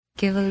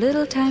Give a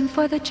little time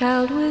for the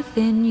child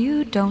within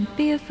you. Don't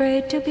be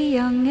afraid to be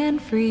young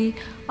and free.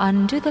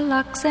 Undo the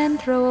locks and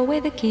throw away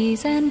the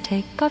keys and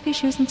take off your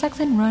shoes and socks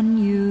and run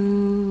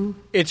you.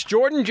 It's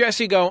Jordan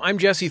Jesse Go. I'm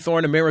Jesse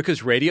Thorne,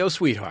 America's radio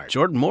sweetheart.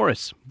 Jordan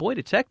Morris, boy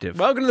detective.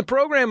 Welcome to the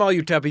program, all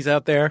you tuppies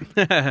out there.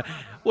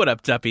 What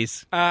up,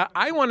 tuppies?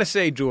 I want to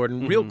say,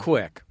 Jordan, real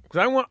quick,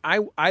 because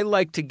I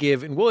like to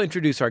give, and we'll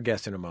introduce our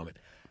guest in a moment.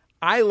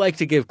 I like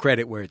to give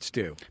credit where it's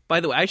due.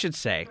 By the way, I should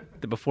say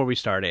that before we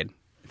started,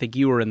 I think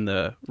you were in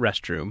the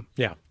restroom.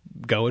 Yeah.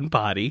 Going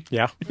potty.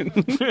 Yeah.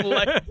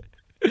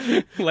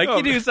 like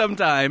you do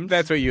sometimes.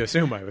 That's what you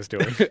assume I was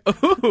doing.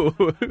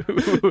 Ooh.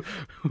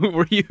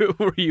 Were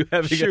you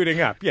having Shooting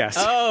up, yes.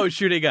 Oh,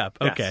 shooting up.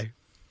 Yes. Okay.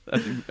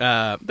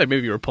 Then maybe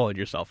you were pulling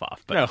yourself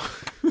off. But...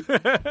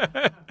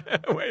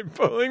 No. Wait,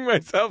 pulling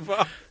myself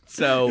off.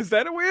 So is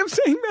that a way of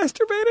saying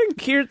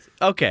masturbating?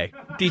 Okay.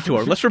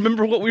 Detour. Let's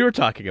remember what we were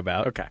talking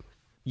about. Okay.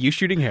 You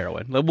shooting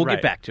heroin. We'll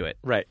get back to it.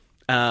 Right.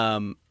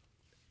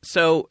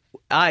 So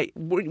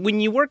when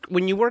you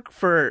work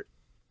for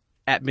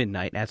at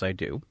midnight, as I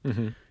do,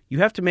 you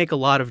have to make a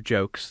lot of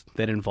jokes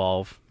that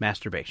involve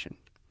masturbation.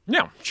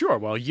 No, sure.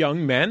 Well,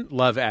 young men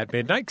love At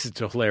Midnight because it's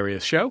a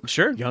hilarious show.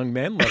 Sure. Young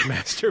men love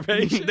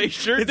masturbation. They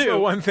sure it's do. It's the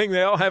one thing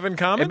they all have in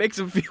common. It makes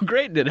them feel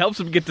great and it helps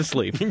them get to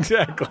sleep.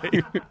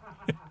 Exactly.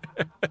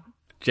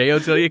 J-O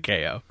till you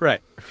K-O.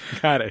 Right.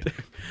 Got it.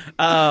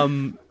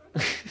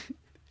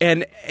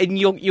 And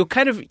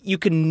you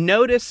can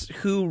notice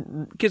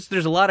who, because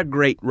there's a lot of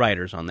great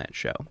writers on that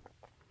show.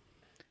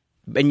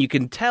 And you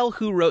can tell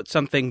who wrote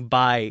something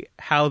by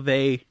how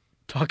they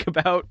talk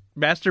about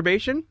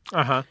masturbation.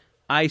 Uh-huh.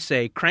 I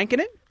say cranking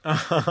it.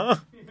 Uh-huh.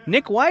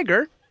 Nick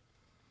Weiger,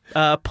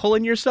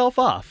 pulling yourself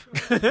off.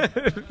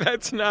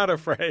 That's not a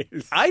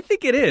phrase. I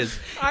think it is.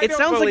 It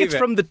sounds like it's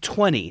from the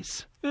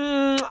 20s.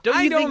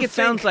 Don't you think it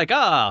sounds like,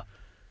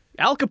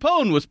 Al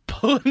Capone was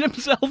pulling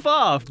himself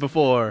off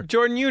before?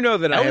 Jordan, you know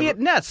that Elliot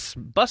Ness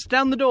bust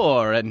down the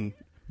door and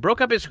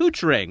broke up his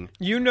hooch ring.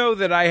 You know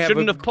that I have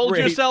Shouldn't have pulled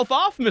yourself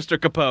off, Mr.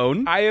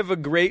 Capone. I have a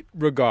great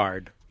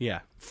regard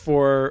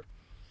for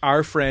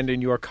our friend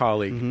and your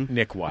colleague,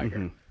 Nick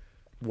Weiger.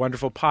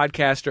 Wonderful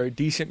podcaster, a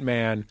decent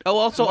man. Oh,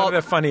 also one of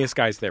the funniest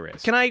guys there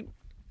is. Can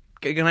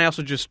I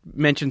also just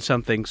mention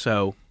something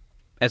so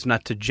as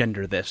not to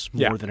gender this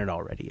more than it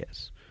already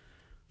is?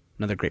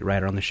 Another great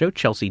writer on the show,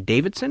 Chelsea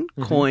Davidson,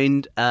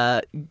 coined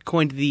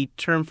the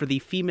term for the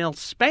female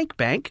spank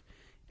bank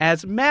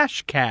as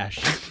mash cash.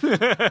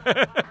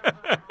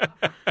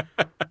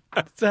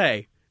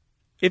 Say,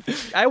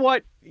 if I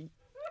want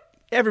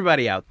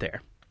everybody out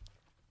there,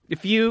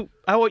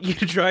 I want you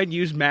to try and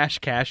use mash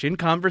cash in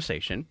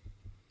conversation.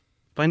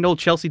 Find old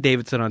Chelsea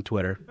Davidson on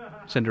Twitter.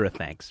 Send her a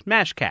thanks.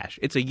 Mash cash.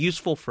 It's a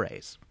useful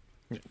phrase.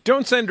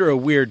 Don't send her a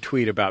weird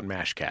tweet about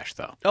mash cash,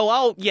 though.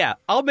 Oh,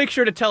 I'll make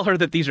sure to tell her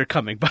that these are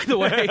coming, by the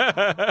way,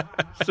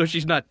 so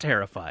she's not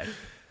terrified.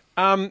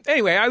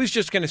 Anyway, I was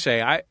just going to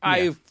say,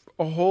 I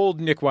hold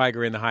Nick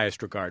Weiger in the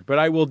highest regard, but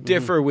I will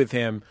differ with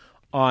him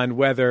on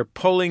whether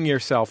pulling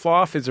yourself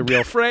off is a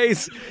real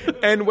phrase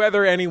and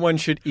whether anyone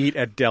should eat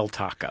at Del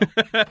Taco.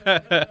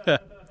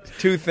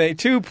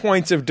 Two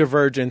points of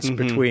divergence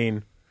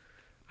between...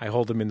 I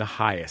hold him in the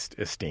highest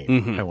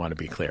esteem. I want to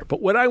be clear.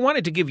 But what I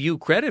wanted to give you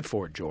credit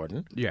for,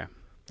 Jordan,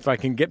 if I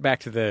can get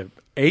back to the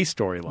A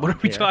storyline. What are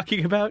we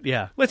talking about?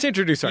 Yeah. Let's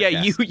introduce our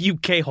guest. you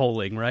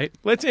K-holing, right?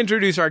 Let's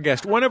introduce our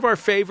guest, one of our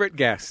favorite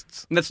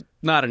guests. That's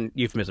not an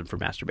euphemism for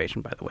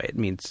masturbation, by the way. It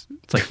means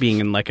it's like being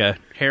in like a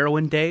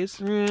heroin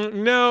daze?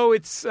 No,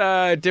 it's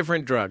a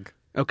different drug.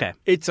 Okay.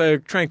 It's a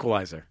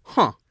tranquilizer.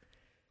 Huh.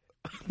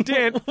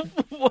 Dan,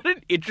 what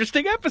an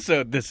interesting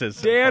episode this is.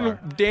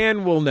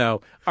 Dan will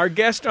know. Our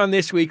guest on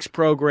this week's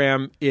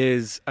program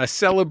is a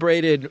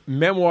celebrated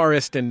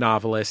memoirist and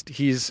novelist.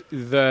 He's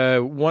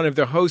one of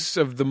the hosts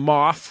of the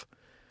Moth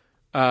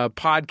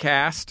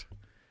podcast.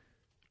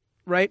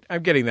 Right?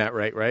 I'm getting that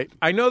right?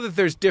 I know that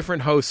there's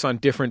different hosts on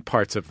different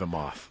parts of the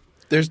Moth.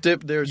 Do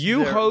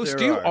you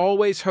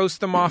always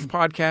host the Moth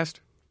podcast?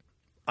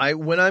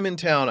 When I'm in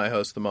town, I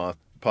host the Moth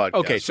podcast.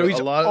 Okay, so he's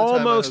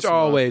almost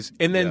always.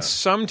 And then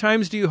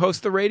sometimes do you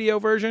host the radio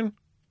version?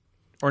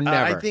 Or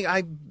never? I think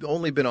I've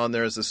only been on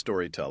there as a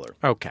storyteller.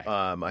 Okay.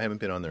 I haven't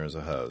been on there as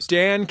a host.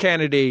 Dan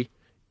Kennedy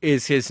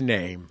is his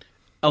name.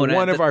 Oh,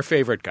 one of our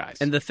favorite guys.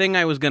 And the thing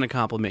I was going to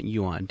compliment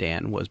you on,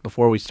 Dan, was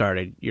before we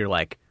started, you're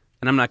like,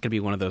 and I'm not going to be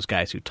one of those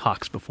guys who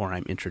talks before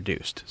I'm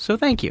introduced. So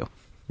thank you.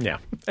 Yeah,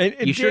 and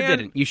you sure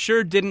didn't. You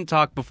sure didn't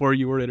talk before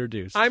you were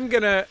introduced. I'm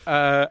gonna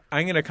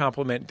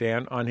compliment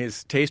Dan on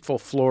his tasteful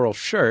floral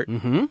shirt,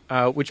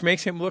 which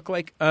makes him look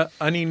like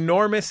an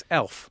enormous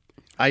elf.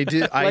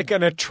 Like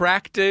an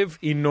attractive,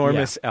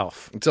 enormous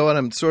elf.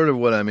 So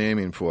what I'm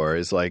aiming for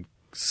is like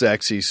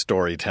sexy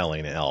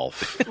storytelling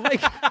elf.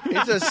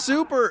 It's a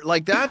super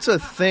that's a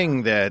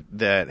thing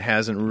that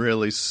hasn't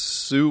really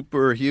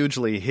super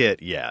hugely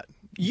hit yet.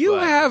 You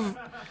have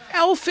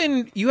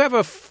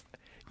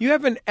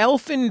an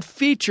elfin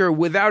feature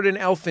without an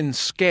elfin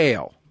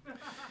scale.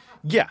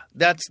 Yeah,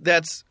 that's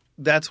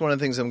one of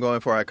the things I'm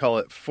going for. I call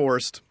it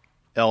forced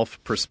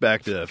elf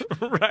perspective.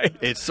 Right.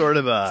 It's sort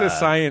of It's a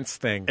science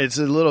thing. It's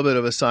a little bit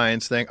of a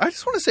science thing. I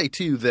just want to say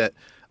too that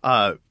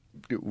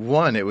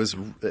one, it was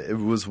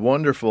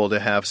wonderful to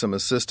have some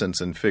assistance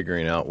in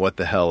figuring out what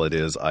the hell it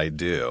is I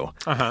do.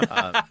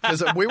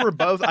 Because we were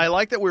both. I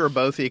like that we were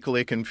both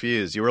equally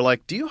confused. You were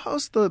like, "Do you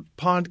host the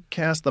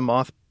podcast, the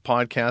Moth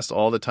podcast,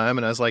 all the time?"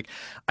 And I was like,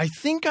 "I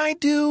think I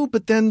do,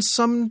 but then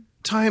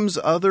sometimes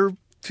other."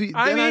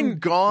 I'm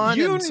gone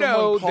and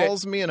someone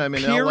calls me and I'm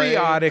in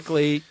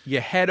periodically,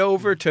 you head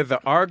over to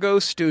the Argo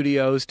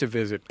Studios to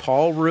visit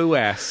Paul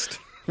Ruest.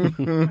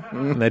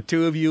 And the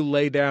two of you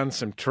lay down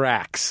some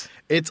tracks.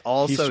 It's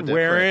also He's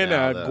wearing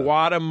now, a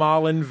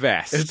Guatemalan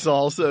vest. It's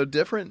also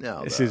different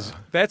now. That's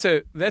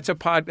a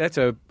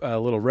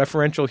little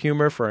referential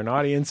humor for an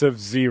audience of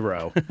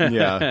 0.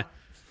 Yeah.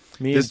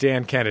 Me and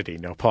Dan Kennedy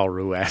know Paul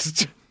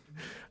Ruest.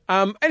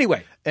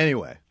 Anyway.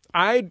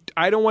 I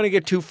don't want to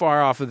get too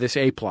far off of this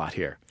A plot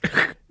here.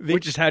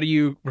 Which is, how do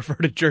you refer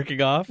to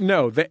jerking off?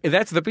 No,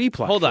 that's the B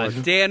plot. Hold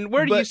on, Dan.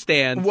 Where do you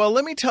stand? Well,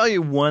 let me tell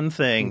you one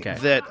thing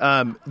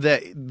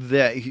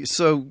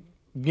so,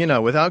 you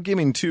know, without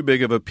giving too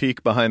big of a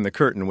peek behind the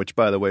curtain, which,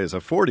 by the way, is a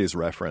 40s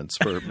reference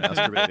for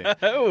masturbating.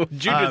 Oh,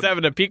 Junior's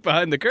having a peek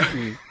behind the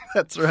curtain.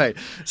 That's right.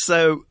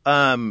 So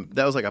that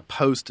was like a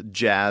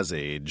post-jazz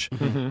age way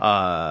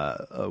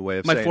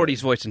of My saying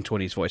 40s voice and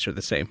 20s voice are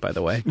the same, by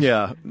the way.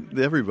 Yeah,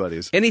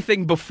 everybody's.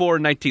 Anything before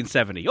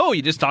 1970. Oh,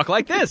 you just talk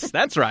like this.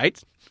 That's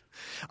right.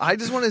 I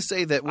just want to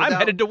say that I'm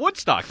headed to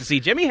Woodstock to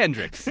see Jimi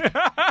Hendrix.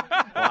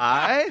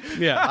 Why?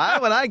 Yeah.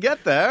 When I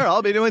get there,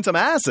 I'll be doing some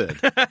acid.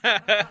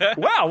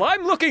 Well,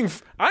 I'm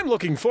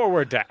looking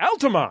forward to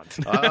Altamont.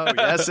 Oh,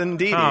 yes,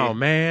 indeed. Oh,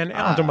 man,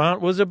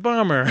 Altamont was a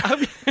bummer.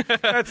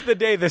 That's the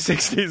day the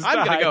 60s I'm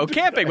died. going to go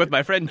camping with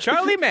my friend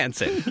Charlie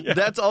Manson.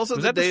 That's also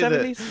Was the that the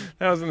day 70s?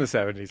 That was in the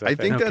 70s, I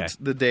think Okay. that's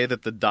the day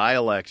that the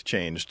dialect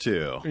changed,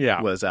 too.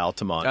 Yeah. Was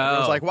Altamont. Oh. It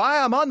was like,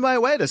 why, I'm on my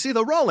way to see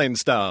the Rolling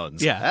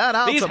Stones. Yeah. At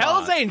Altamont. These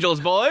Hells Angels,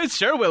 boys,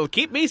 sure will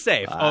keep me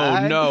safe.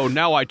 Oh, no,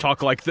 now I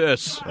talk like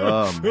this.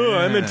 Oh, man. Oh,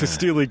 I'm into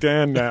Steely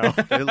Dan now.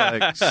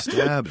 They,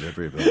 stabbed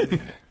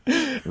everybody.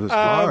 It was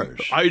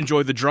harsh. I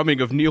enjoy the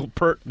drumming of Neil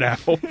Peart now.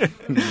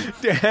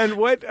 Dan,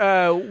 what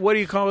do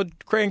you call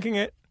it? Cranking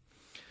it?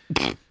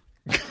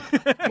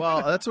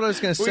 Well, that's what I was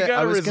going to say. We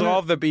got to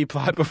resolve the B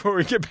plot before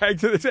we get back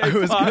to the A I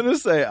was plot.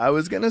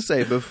 going to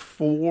say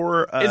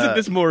before. Isn't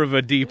this more of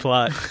a D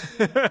plot?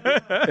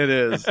 It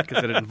is.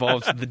 Because it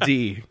involves the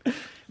D.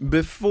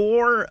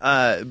 Before,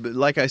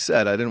 like I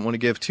said, I didn't want to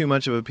give too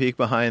much of a peek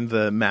behind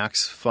the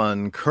Max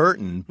Fun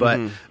curtain,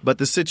 but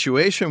the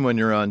situation when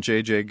you're on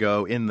JJ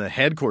Go in the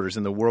headquarters,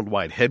 in the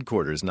worldwide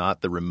headquarters,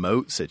 not the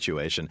remote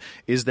situation,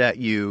 is that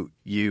you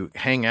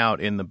hang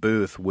out in the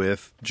booth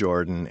with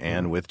Jordan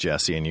and with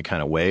Jesse, and you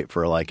kind of wait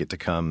for it to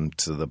come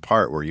to the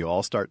part where you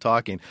all start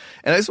talking.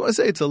 And I just want to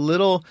say it's a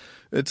little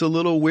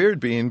weird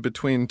being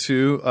between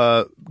two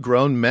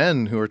grown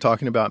men who are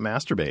talking about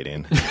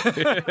masturbating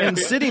and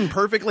sitting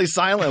perfectly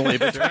silently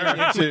between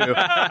you two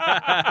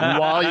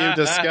while you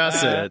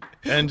discuss it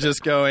and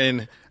just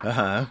going,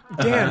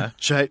 Dan,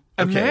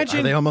 imagine,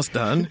 are they almost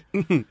done?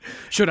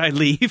 Should I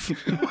leave?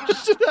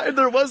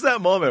 There was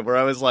that moment where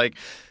I was like,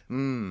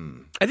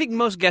 I think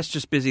most guests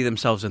just busy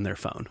themselves in their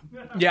phone.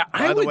 yeah,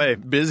 by the way,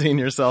 busying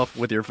yourself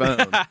with your phone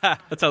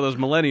That's how those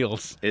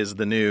millennials. is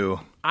the new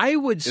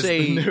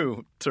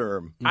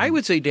term. I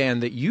would say,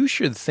 Dan, that you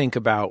should think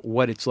about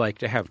what it's like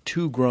to have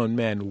two grown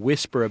men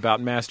whisper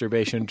about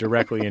masturbation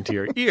directly into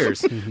your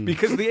ears,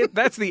 because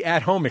that's the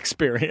at-home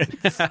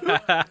experience.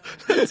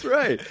 That's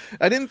right.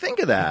 I didn't think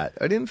of that.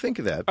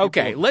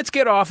 Okay, let's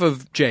get off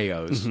of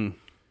J.O.'s,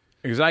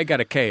 because I got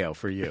a KO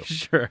for you.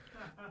 Sure.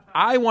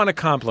 I want to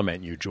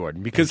compliment you,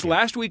 Jordan, because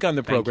last week on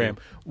the program,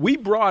 we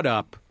brought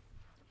up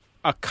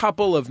a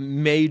couple of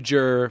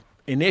major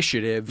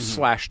initiatives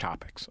 /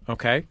 topics,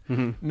 okay?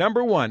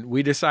 Number one,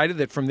 we decided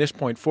that from this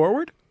point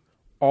forward,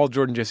 all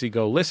Jordan Jesse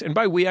Go listen, and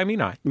by we, I mean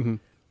I,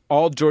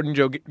 all Jordan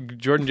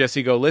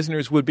Jesse Go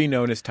listeners would be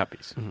known as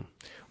Tuppies,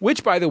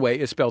 which, by the way,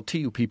 is spelled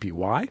Tuppy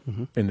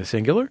in the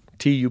singular,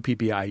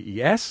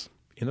 Tuppies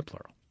in the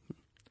plural.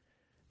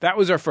 That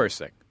was our first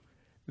thing.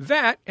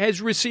 That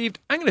has received,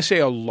 I'm going to say,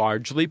 a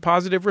largely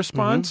positive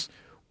response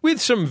with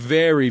some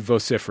very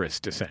vociferous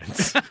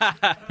dissents.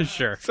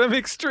 Sure. Some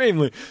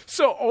extremely.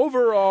 So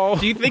overall,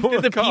 Do you think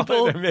that the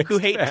people who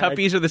hate bag.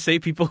 Tuppies are the same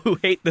people who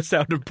hate the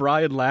sound of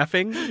Brian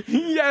laughing?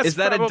 Yes, Is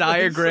that a probably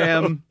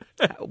diagram?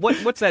 so.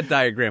 What's that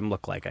diagram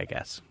look like, I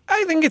guess?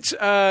 I think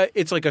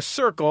it's like a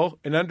circle,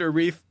 and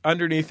underneath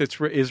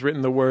is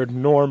written the word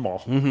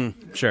normal.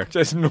 Sure.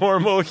 Just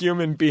normal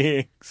human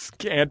beings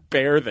can't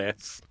bear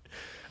this.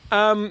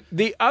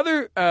 The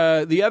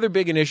other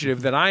big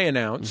initiative that I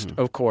announced,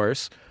 of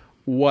course,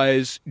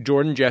 was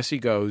Jordan Jesse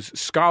Go's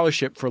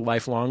Scholarship for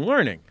Lifelong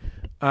Learning,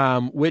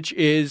 which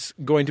is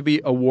going to be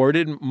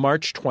awarded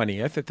March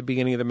 20th at the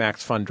beginning of the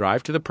Max Fun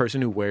Drive to the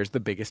person who wears the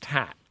biggest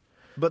hat.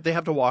 But they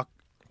have to walk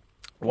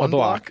One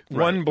block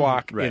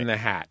Right. in Right. the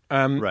hat.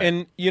 Right.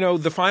 And,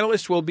 the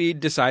finalists will be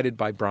decided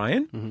by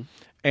Brian.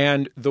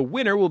 And the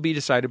winner will be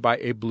decided by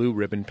a blue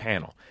ribbon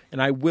panel.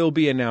 And I will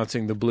be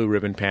announcing the blue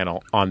ribbon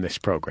panel on this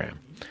program.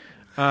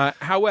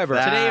 However,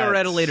 Today or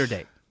at a later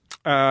date?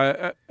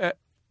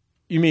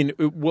 you mean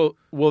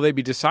will they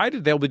be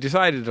decided? They'll be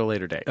decided at a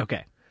later date.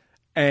 Okay.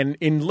 And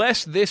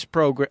unless this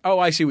program... Oh,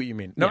 I see what you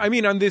mean. No, Yeah. I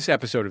mean on this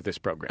episode of this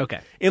program. Okay.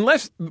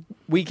 Unless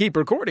we keep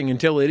recording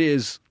until it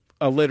is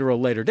a literal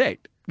later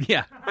date.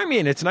 Yeah. I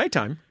mean, it's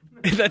nighttime.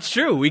 That's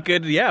true. We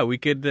could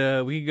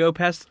go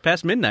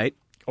past midnight.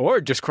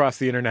 Or just cross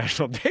the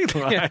international date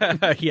line.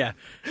 Yeah.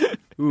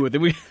 Ooh,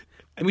 then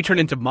we turn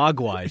into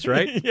Mogwais,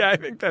 right? Yeah, I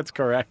think that's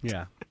correct.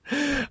 Yeah.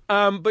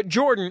 But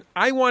Jordan,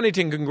 I wanted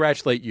to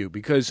congratulate you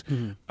because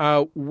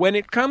when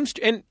it comes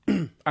to,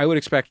 and I would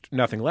expect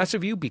nothing less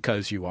of you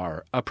because you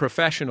are a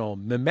professional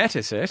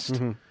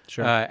mimeticist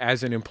Sure.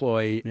 as an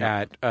employee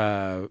at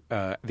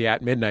the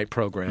At Midnight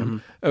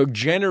program,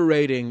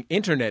 generating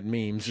internet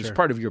memes is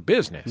part of your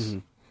business.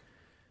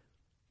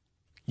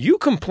 You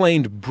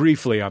complained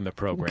briefly on the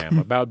program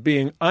about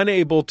being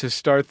unable to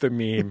start the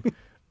meme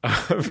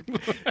of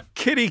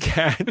kitty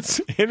cats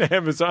in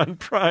Amazon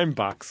Prime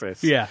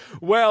boxes. Yeah.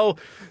 Well,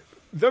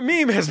 the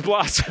meme has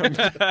blossomed.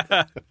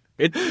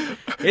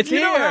 It's You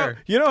here.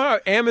 know how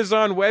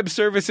Amazon Web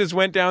Services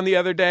went down the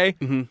other day?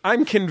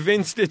 I'm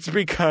convinced it's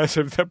because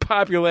of the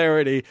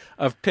popularity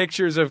of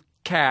pictures of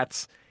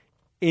cats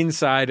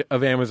inside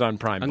of Amazon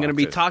Prime I'm going to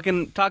be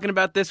boxes. talking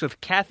about this with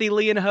Kathy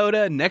Lee and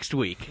Hoda next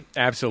week.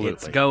 Absolutely.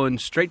 It's going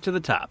straight to the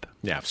top.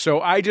 Yeah.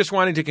 So I just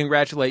wanted to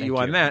congratulate you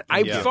on you. that.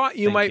 I you. thought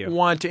you Thank might you.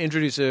 want to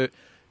introduce a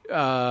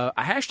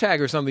hashtag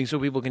or something so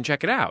people can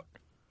check it out.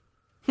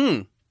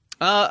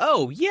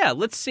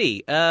 Let's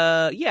see.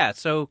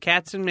 So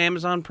cats in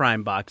Amazon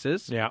Prime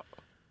boxes. Yeah.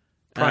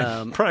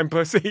 Prime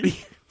pussy.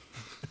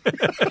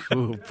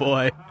 Oh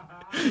boy.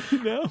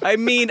 No. I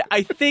mean,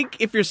 I think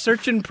if you're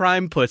searching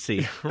Prime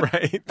pussy,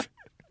 Right.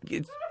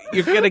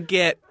 you're going to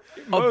get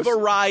a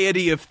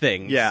variety of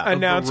things. Yeah. A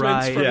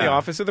Announcements from variety. the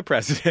office of the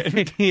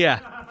president. Yeah.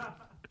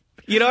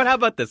 You know what? How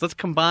about this? Let's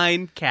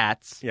combine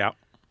cats Yeah.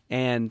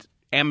 and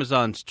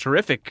Amazon's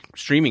terrific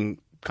streaming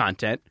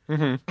content.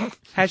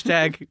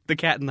 Hashtag the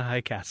cat in the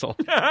high castle.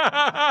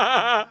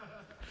 I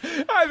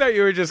thought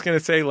you were just going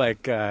to say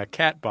like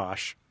cat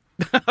bosh.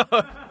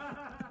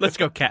 Let's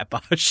go cat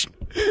bosh.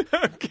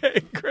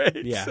 Okay,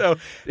 great. Yeah. So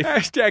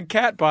hashtag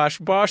cat bosh,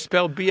 bosh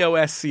spelled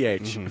Bosch,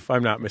 if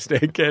I'm not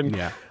mistaken.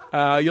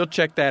 Yeah. You'll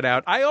check that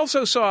out. I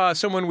also saw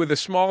someone with a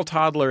small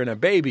toddler and a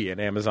baby in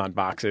Amazon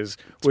boxes,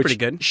 which pretty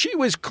good. she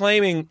was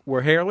claiming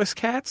were hairless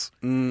cats.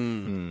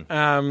 I'm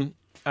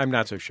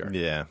not so sure.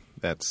 Yeah,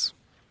 that's.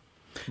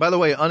 By the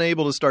way,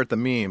 unable to start the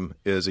meme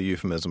is a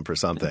euphemism for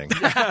something.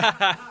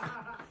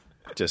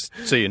 Just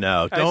so you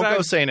know, don't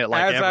go saying it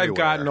like as everywhere. I've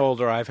gotten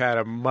older, I've had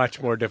a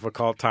much more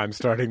difficult time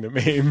starting the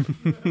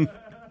meme.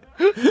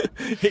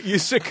 It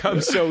used to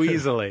come so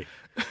easily.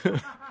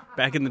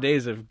 Back in the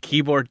days of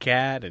Keyboard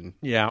Cat and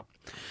Yeah.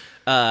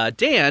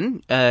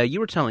 Dan, you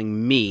were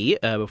telling me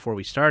before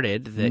we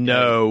started that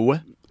No,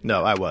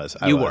 I was.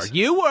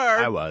 you were.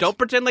 I was. Don't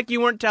pretend like you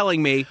weren't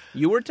telling me.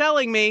 You were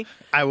telling me.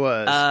 I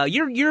was.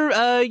 You're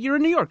a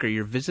New Yorker.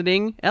 You're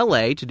visiting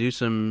L.A. to do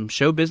some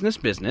show business.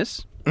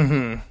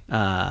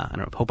 I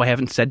don't hope I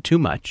haven't said too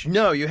much.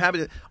 No, you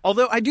haven't.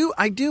 Although I do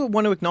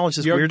want to acknowledge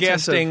this You're weird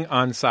sense of- guesting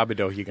on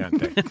Sabado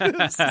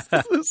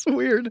Gigante. This is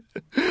weird.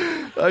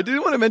 I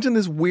do want to mention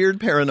this weird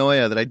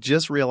paranoia that I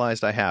just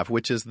realized I have,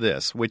 which is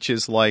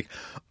like,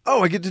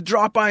 oh, I get to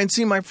drop by and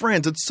see my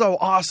friends. It's so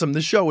awesome.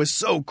 The show is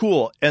so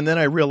cool. And then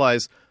I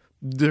realize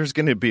there's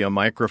going to be a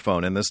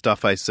microphone and the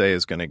stuff I say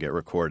is going to get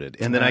recorded.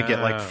 And then I get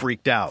like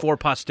freaked out. For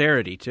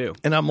posterity, too.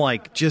 And I'm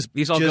like,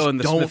 These all just go in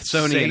the don't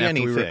Smithsonian say after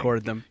we anything.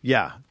 record them.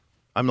 Yeah.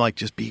 I'm like,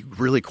 just be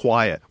really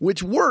quiet,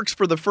 which works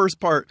for the first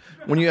part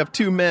when you have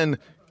two men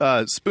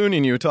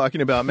spooning you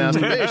talking about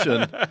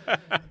masturbation.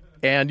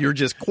 And you're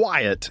just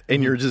quiet,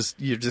 and you just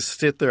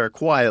sit there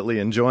quietly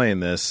enjoying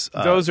this.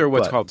 Those are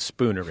what's called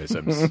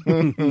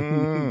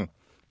spoonerisms.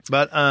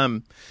 But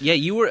Yeah,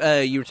 you were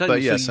telling But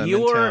me. yes, so I'm you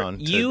in were town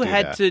to you do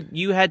had that.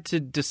 you had to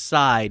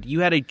decide. You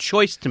had a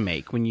choice to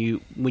make when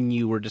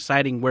you were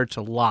deciding where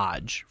to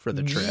lodge for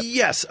the trip.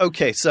 yes,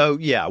 okay, so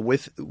yeah,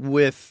 with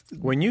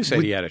When you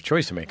said he had a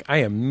choice to make, I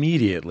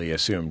immediately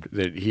assumed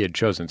that he had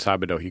chosen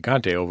Sabado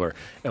Gigante over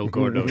El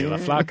Gordo y la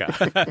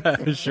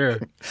Flaca. Sure.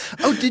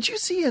 oh, did you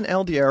see in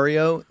El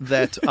Diario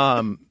that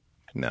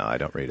no, I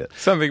don't read it.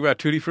 Something about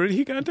Tutti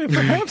Frutti Gigante,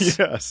 perhaps?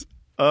 Yes.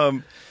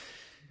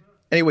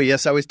 Anyway,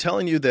 yes, I was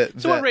telling you that.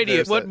 So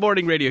what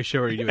morning radio show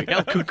are you doing?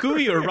 El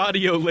Cucuy or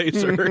Radio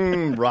Laser?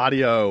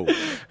 radio?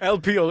 El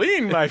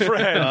Piolín, my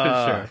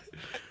friend.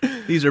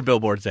 Sure. These are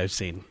billboards I've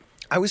seen.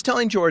 I was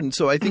telling Jordan.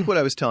 So I think what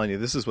I was telling you.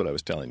 This is what I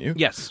was telling you.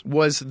 Yes.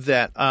 Was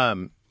that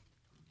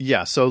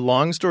yeah, so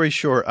long story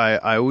short,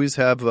 I always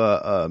have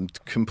a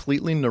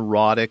completely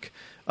neurotic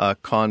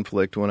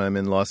conflict when I'm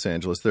in Los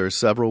Angeles. There are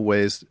several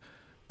ways.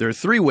 There are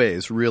three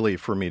ways, really,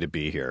 for me to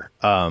be here.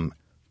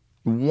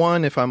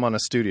 One, if I'm on a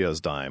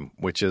studio's dime,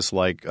 which is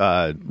like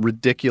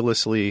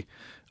ridiculously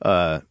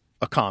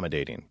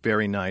accommodating.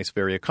 Very nice,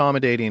 very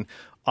accommodating.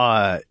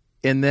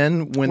 And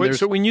then when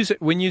So when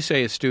you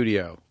say a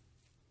studio,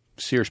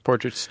 Sears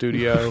Portrait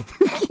Studio,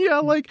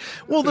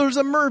 there's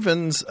a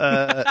Mervin's,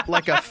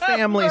 like a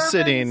family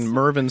sitting,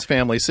 Mervin's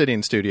family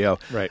sitting studio.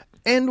 right?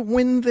 And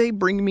when they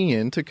bring me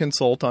in to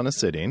consult on a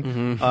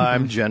sitting,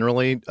 I'm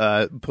generally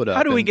put up.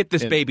 How do we get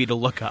this baby to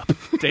look up,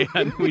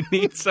 Dan? We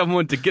need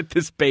someone to get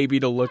this baby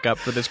to look up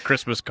for this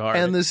Christmas card.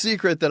 And the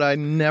secret that I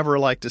never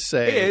like to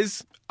say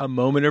Is a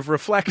moment of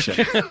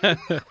reflection.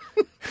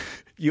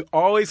 You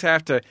always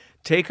have to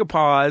take a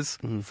pause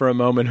for a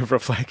moment of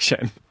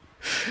reflection.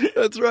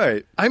 That's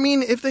right. I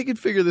mean, if they could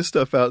figure this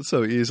stuff out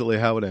so easily,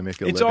 how would I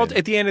make a It's living? all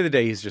at the end of the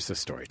day. He's just a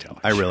storyteller.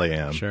 I really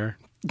am. Sure.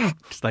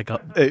 It's like,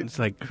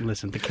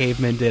 listen, the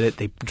cavemen did it.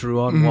 They drew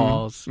on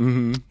walls.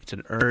 It's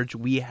an urge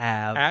we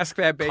have. Ask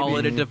that baby. Call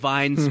it a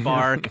divine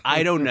spark.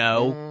 I don't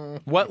know.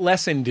 What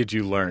lesson did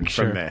you learn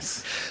from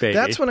this, baby?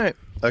 That's when I.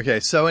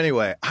 Okay, so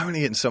anyway, I'm going to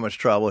get in so much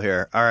trouble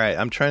here. All right,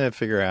 I'm trying to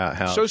figure out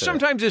how. So to,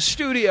 sometimes a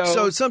studio.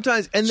 So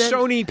sometimes, and then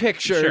Sony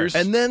Pictures,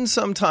 and then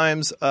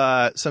sometimes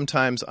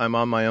I'm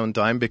on my own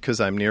dime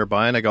because I'm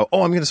nearby, and I go,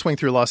 oh, I'm going to swing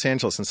through Los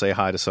Angeles and say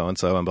hi to so and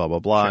so, and blah blah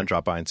blah, and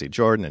drop by and see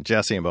Jordan and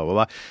Jesse and blah blah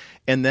blah,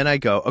 and then I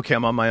go, okay,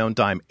 I'm on my own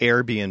dime,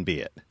 Airbnb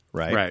it,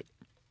 right? right?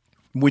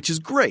 Which is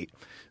great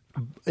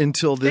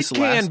until this It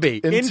can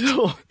be.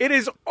 until. It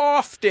is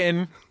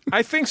often,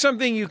 I think,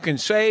 something you can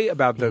say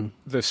about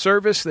the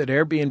service that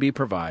Airbnb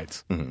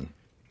provides.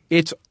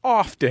 It's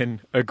often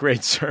a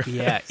great service.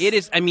 Yeah, it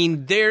is. I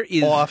mean, there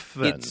is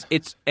Often.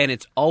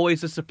 It's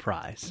always a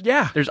surprise.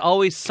 Yeah. There's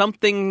always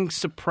something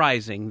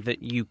surprising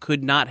that you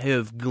could not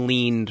have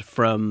gleaned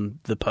from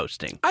the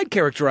posting. I'd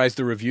characterize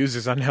the reviews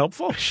as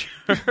unhelpful.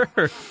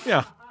 Sure.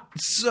 Yeah.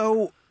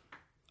 So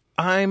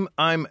I'm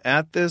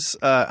at this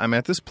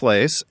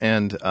place,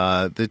 and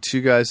the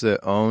two guys that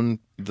own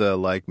the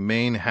like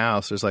main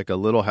house, there's like a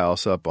little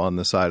house up on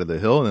the side of the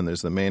hill, and then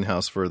there's the main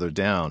house further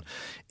down,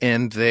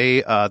 and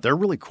they're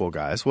really cool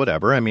guys.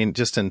 Whatever. I mean,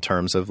 just in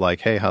terms of like,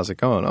 hey, how's it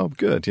going? Oh,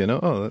 good.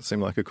 Oh, that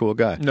seemed like a cool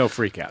guy. No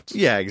freakouts.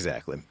 Yeah,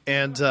 exactly.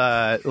 And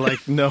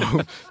like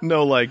no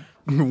like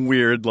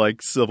weird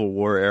like Civil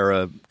War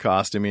era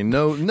costuming.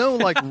 No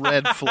like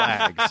red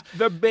flags.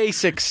 The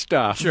basic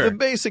stuff. The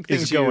basic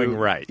things is going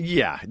right.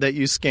 Yeah, that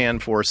you scan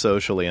for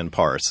socially and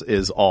parse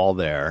is all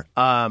there.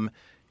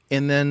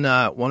 And then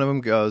one of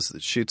them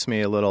shoots me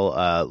a little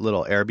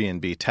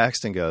Airbnb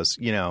text and goes,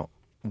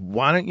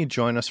 why don't you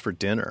join us for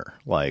dinner?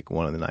 Like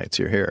one of the nights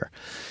you're here.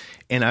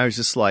 And I was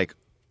just like,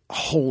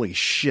 holy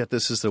shit,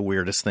 this is the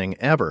weirdest thing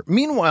ever.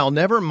 Meanwhile,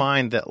 never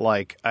mind that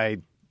like I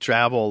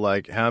travel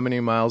like how many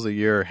miles a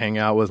year, hang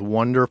out with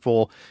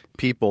wonderful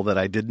people that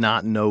I did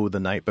not know the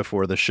night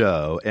before the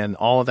show, and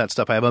all of that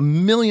stuff. I have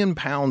 1,000,000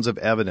 pounds of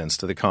evidence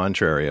to the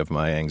contrary of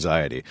my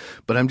anxiety.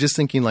 But I'm just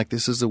thinking like,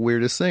 this is the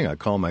weirdest thing. I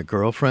call my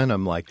girlfriend.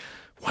 I'm like,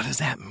 what does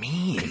that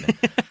mean?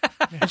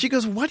 And she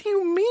goes, what do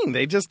you mean?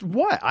 They just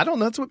what? I don't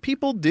know. That's what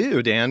people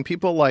do, Dan.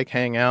 People like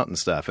hang out and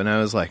stuff. And I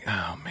was like,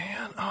 oh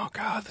man, oh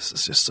God, this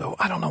is just so,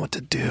 I don't know what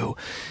to do.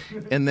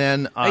 And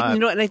then I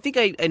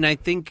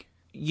think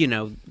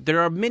there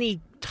are many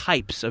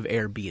types of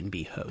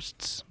Airbnb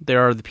hosts.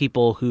 There are the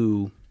people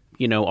who,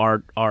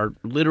 are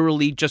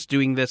literally just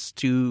doing this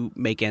to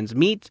make ends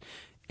meet.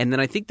 And then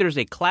I think there's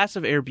a class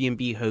of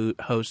Airbnb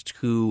host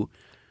who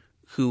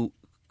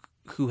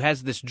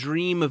has this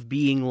dream of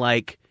being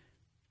like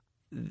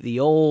the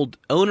old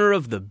owner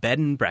of the bed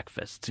and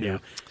breakfast who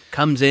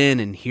comes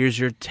in and hears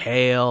your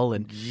tale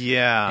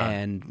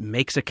and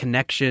makes a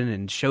connection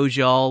and shows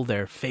you all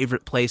their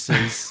favorite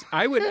places.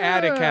 I would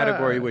add a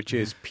category which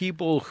is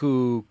people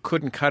who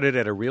couldn't cut it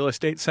at a real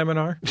estate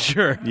seminar.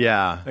 Sure.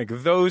 Yeah. Like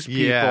those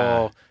people.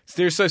 Yeah.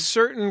 There's a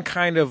certain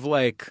kind of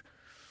like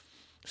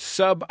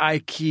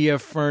sub-IKEA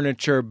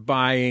furniture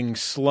buying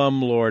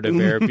slumlord of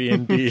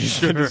Airbnb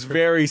that is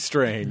very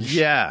strange.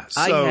 Yeah.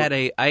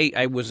 So,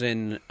 I was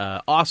in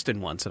Austin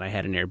once, and I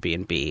had an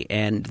Airbnb,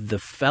 and the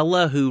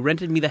fella who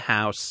rented me the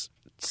house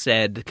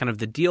said kind of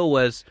the deal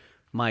was,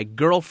 my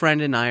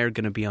girlfriend and I are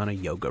going to be on a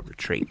yoga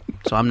retreat,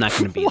 so I'm not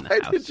going to be in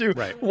the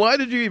house. Why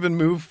did you even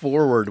move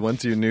forward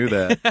once you knew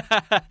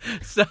that?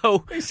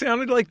 So They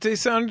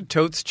sounded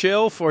totes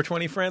chill,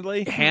 420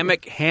 friendly.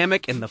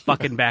 hammock in the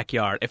fucking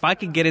backyard. If I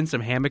could get in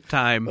some hammock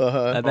time,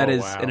 that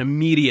is an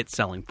immediate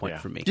selling point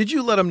for me. Did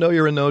you let them know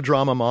you're a no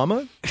drama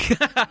mama?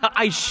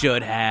 I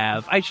should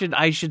have. I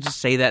should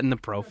just say that in the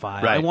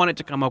profile. Right. I want it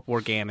to come up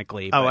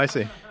organically. Oh, but, I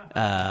see.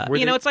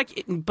 it's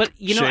like, but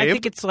I Shaved?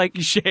 think it's like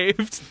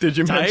shaved. Did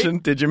you mention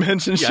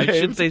Yeah, shaved? I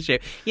should say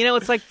shaved.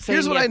 It's like saying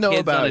Here's what you have I know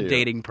kids about on a you.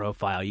 dating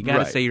profile. You got to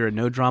Right. say you're a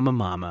no drama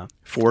mama.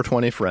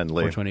 420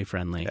 friendly. 420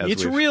 friendly. As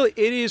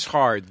It is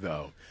hard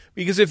though.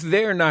 Because if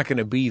they're not going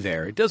to be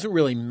there, it doesn't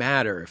really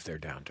matter if they're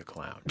down to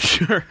clown.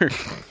 Sure.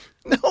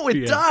 No,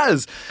 it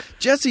does.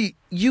 Jesse,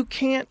 you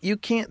can't.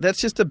 That's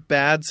just a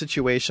bad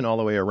situation all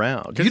the way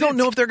around. You don't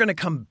know if they're going to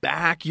come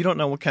back. You don't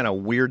know what kind of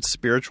weird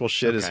spiritual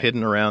shit is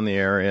hidden around the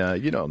area.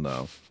 You don't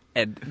know.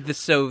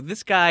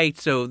 this guy,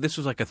 this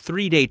was like a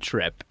 3-day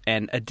trip,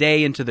 and a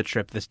day into the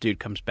trip, this dude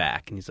comes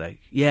back, and he's like,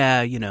 yeah,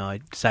 I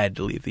decided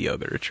to leave the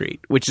yoga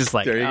retreat, which is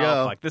like, there you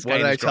go. Fuck, this What guy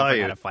did and I his tell girlfriend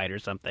you? had a fight or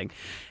something.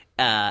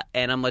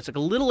 And I'm like a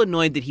little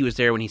annoyed that he was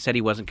there when he said he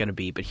wasn't going to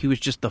be, but he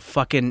was just the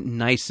fucking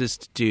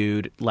nicest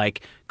dude.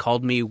 Like,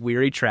 called me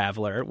weary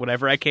traveler.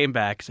 Whenever I came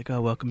back, he's like, "Oh,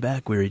 welcome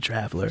back, weary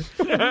traveler."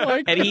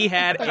 And he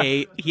had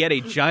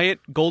a giant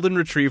golden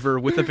retriever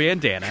with a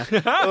bandana.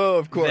 Oh,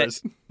 of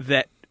course.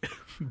 That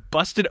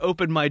busted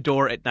open my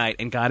door at night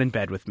and got in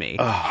bed with me.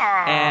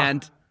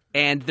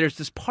 And there's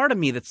this part of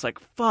me that's like,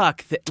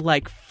 fuck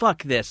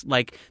this.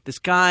 Like, this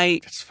guy...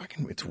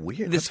 It's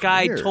weird. This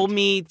guy told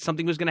me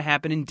something was going to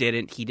happen and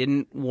didn't. He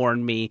didn't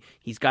warn me.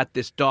 He's got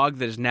this dog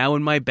that is now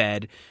in my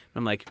bed.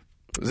 I'm like...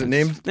 Is it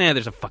named?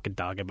 There's a fucking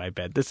dog in my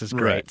bed. This is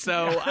great. Right.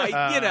 So,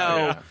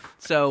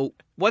 So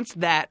once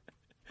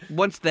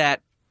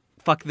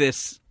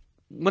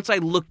I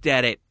looked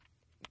at it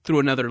through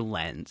another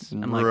lens,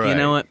 I'm like, you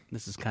know what?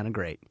 This is kind of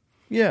great.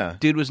 Yeah.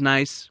 Dude was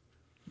nice.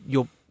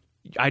 You'll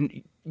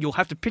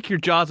have to pick your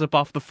jaws up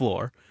off the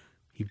floor.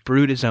 He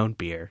brewed his own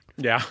beer.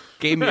 Yeah.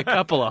 Gave me a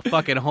couple of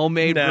fucking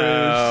homemade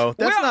No,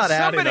 brews. that's not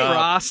adding up.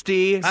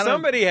 Frosty.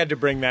 Somebody had to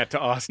bring that to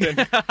Austin.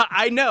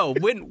 I know.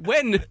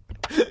 When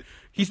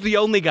he's the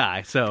only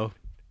guy. So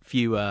if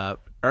you are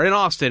in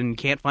Austin and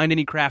can't find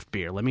any craft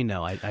beer, let me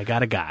know. I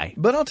got a guy.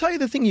 But I'll tell you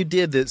the thing you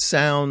did that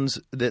sounds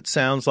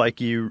like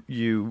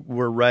you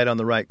were right on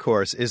the right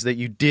course is that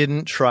you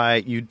didn't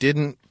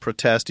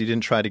protest, you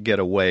didn't try to get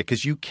away,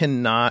 because you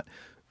cannot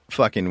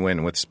fucking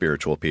win with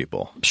spiritual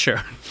people.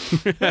 Sure.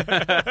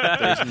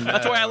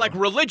 That's why I like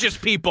religious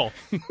people,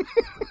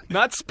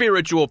 not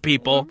spiritual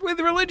people. With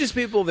religious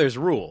people, there's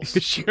rules.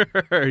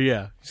 Sure,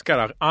 yeah. Just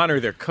got to honor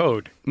their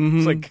code.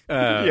 It's like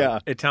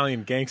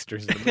Italian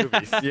gangsters in the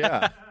movies.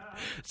 Yeah.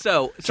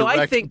 So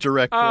I think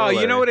direct. Oh, you know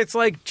corollary. what it's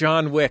like?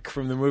 John Wick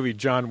from the movie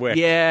John Wick.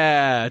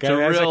 Yeah, it's Guy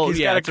has a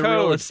real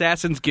code.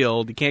 assassin's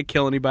guild. You can't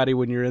kill anybody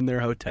when you're in their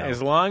hotel.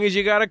 As long as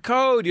you got a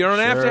code, you don't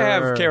have to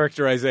have Sure.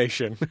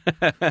 characterization.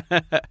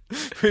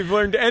 We've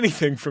learned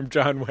anything from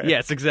John Wick.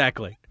 Yes,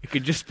 exactly. It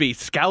could just be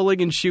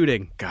scowling and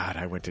shooting. God,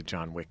 I went to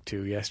John Wick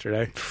 2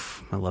 yesterday.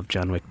 I love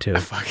John Wick 2.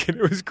 Fucking,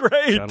 it was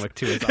great. John Wick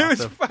 2 is It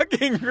was awesome.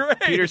 fucking great.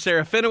 Peter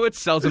Serafinowicz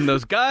sells him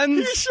those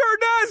guns. He sure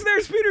does.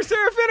 There's Peter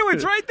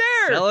Serafinowicz right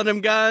there. Selling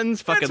him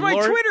guns. That's Fucking my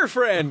Twitter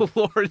friend.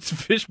 Lawrence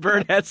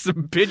Fishburne has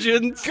some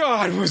pigeons.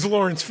 God, was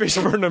Lawrence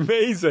Fishburne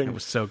amazing. It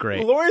was so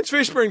great. Lawrence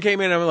Fishburne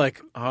came in, and I'm like,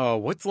 oh,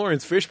 what's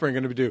Lawrence Fishburne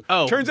going to do?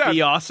 Oh, turns out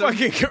be awesome?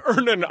 fucking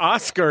earn an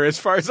Oscar as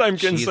far as I'm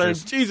concerned.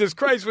 Jesus. Jesus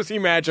Christ, was he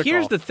magical.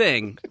 Here's the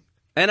thing.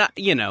 And,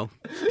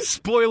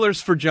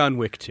 spoilers for John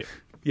Wick 2.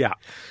 Yeah.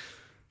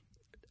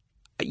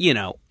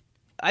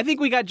 I think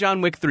we got John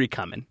Wick 3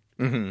 coming.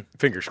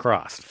 Fingers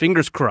crossed.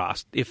 Fingers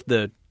crossed. If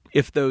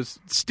those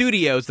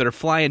studios that are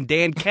flying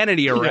Dan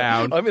Kennedy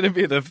around... I'm going to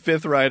be the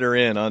fifth writer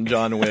in on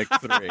John Wick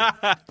 3.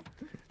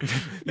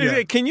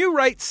 Can you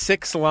write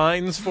 6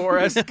 lines for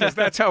us? Because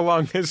that's how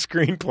long his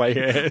screenplay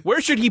is. Where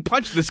should he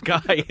punch this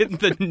guy? In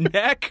the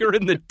neck or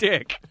in the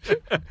dick?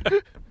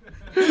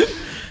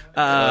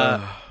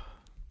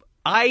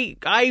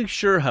 I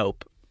sure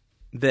hope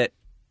that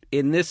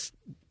in this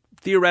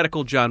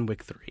theoretical John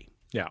Wick 3,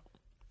 Yeah.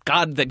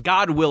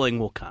 God willing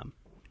will come,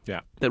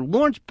 Yeah. that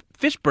Lawrence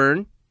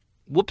Fishburne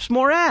whoops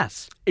more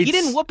ass. He It's-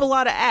 didn't whoop a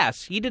lot of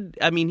ass. He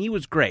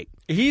was great.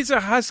 He's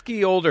a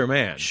husky older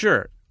man.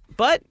 Sure.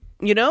 But,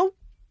 Keanu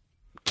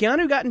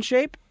got in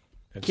shape.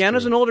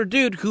 Keanu's an older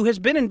dude who has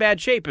been in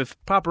bad shape, if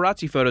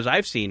paparazzi photos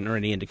I've seen are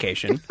any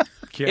indication.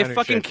 If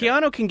fucking shaped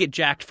up. Keanu can get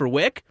jacked for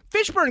Wick,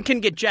 Fishburne can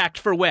get jacked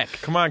for Wick.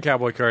 Come on,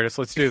 Cowboy Curtis,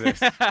 let's do this.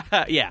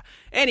 Yeah.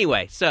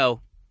 Anyway,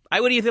 so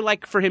I would either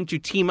like for him to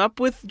team up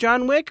with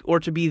John Wick or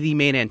to be the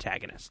main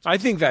antagonist. I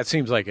think that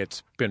seems like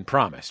it's been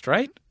promised,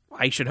 right?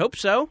 I should hope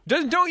so.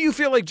 Don't you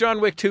feel like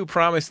John Wick 2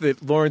 promised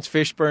that Lawrence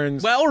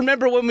Fishburne's... Well,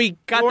 remember when we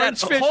got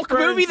Lawrence that Hulk Fishburne's-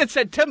 movie that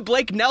said Tim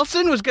Blake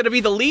Nelson was going to be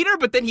the leader,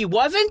 but then he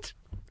wasn't?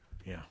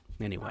 Yeah,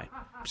 Anyway,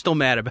 I'm still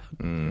mad about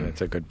it.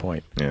 that's a good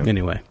point. Yeah.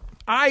 Anyway,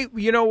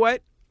 You know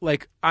what?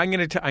 Like, I'm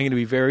gonna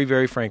be very,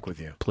 very frank with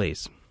you.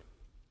 please.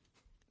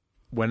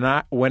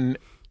 When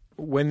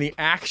the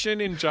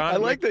action in John I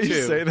like Wick that 2,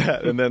 you say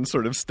that and then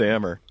sort of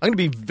stammer. I'm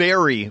going to be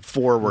very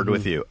forward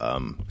with you.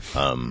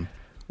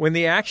 when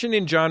the action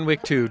in John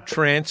Wick 2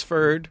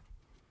 transferred,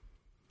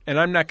 and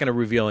I'm not going to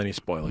reveal any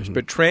spoilers,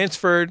 but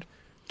transferred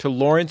to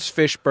Lawrence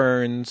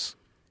Fishburne's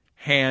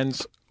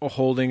hands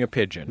holding a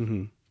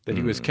pigeon that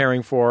he was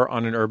caring for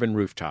on an urban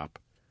rooftop,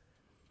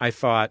 I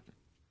thought,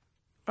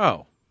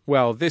 oh,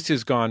 well, this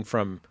has gone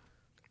from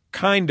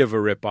kind of a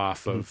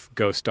ripoff of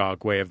Ghost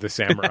Dog Way of the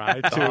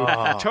Samurai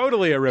to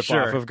totally a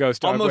ripoff of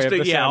Ghost Dog Way of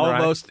the Samurai.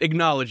 Almost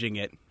acknowledging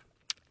it.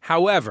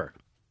 However,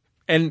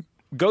 and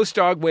Ghost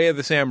Dog Way of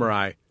the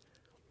Samurai,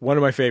 one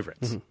of my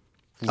favorites.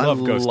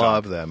 Love Ghost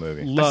love Dog. that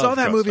movie. Love I saw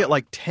that Ghost movie Dog. at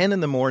like 10 in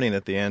the morning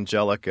at the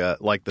Angelica,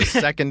 like the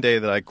second day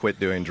that I quit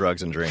doing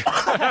drugs and drinking.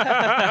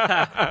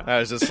 I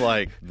was just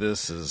like,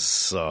 this is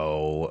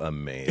so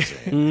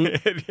amazing.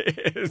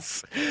 It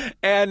is.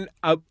 And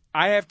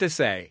I have to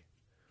say,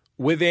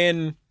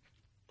 within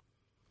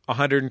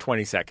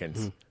 120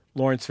 seconds,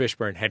 Lawrence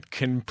Fishburne had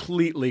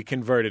completely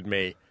converted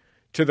me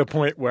to the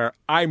point where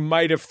I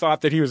might have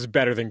thought that he was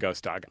better than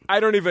Ghost Dog. I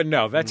don't even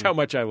know. That's how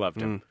much I loved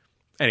him.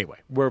 Anyway,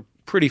 we're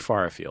pretty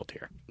far afield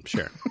here.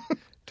 Sure.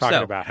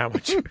 Talking about how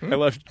much I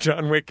love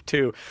John Wick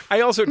 2.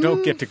 I also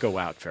don't get to go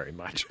out very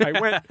much. I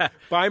went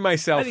by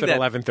myself at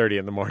 11:30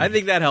 in the morning. I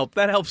think that helped.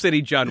 That helps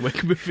any John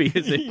Wick movie.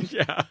 Is it?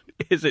 Yeah.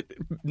 Is it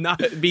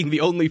not being the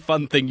only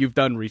fun thing you've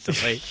done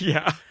recently?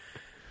 Yeah.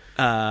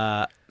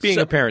 Being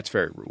a parent's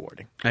very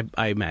rewarding.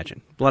 I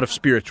imagine. A lot of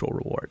spiritual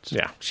rewards.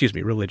 Yeah. Excuse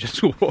me,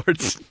 religious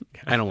rewards.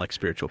 I don't like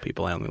spiritual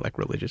people. I only like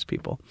religious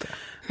people.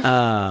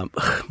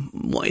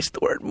 Moist, the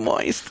word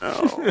moist.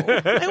 Oh,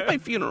 I hope my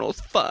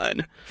funeral's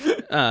fun.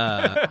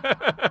 I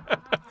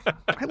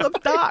love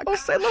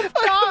docs. I love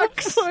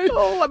docs.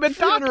 Oh, I'm a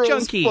doc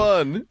junkie.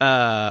 Fun.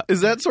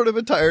 Is that sort of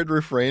a tired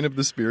refrain of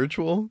the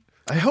spiritual?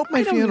 I hope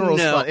my funeral's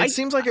fun. It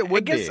seems like it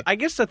would be. I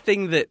guess the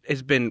thing that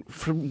has been,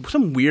 for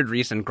some weird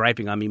reason,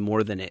 griping on me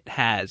more than it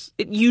has,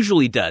 it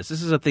usually does.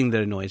 This is a thing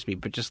that annoys me,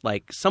 but just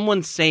like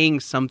someone saying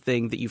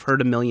something that you've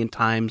heard a million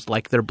times,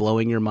 like they're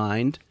blowing your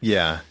mind.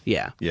 Yeah.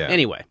 Yeah. Yeah.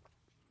 Anyway.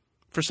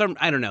 For some,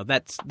 I don't know.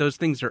 Those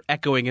things are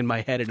echoing in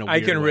my head in a weird way.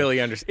 I can really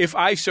understand. If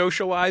I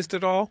socialized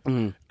at all,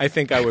 I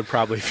think I would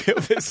probably feel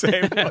the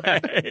same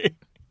way.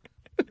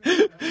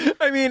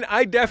 I mean,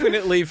 I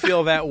definitely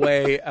feel that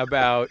way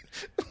about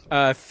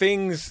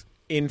things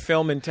in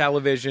film and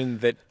television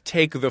that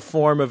take the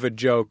form of a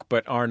joke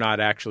but are not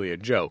actually a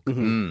joke,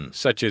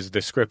 such as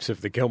the scripts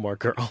of the Gilmore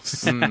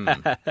Girls.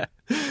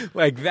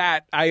 Like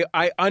that,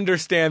 I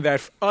understand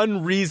that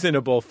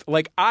unreasonable.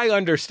 Like, I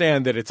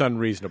understand that it's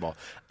unreasonable.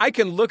 I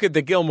can look at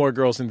the Gilmore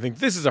Girls and think,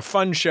 this is a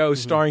fun show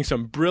starring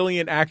some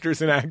brilliant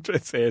actors and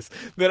actresses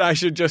that I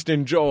should just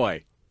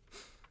enjoy.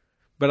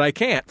 But I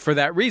can't for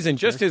that reason,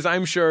 just as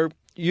I'm sure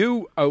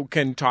you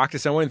can talk to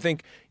someone and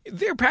think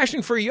their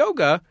passion for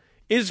yoga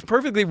is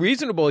perfectly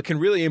reasonable. It can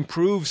really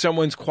improve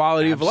someone's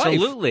quality of life.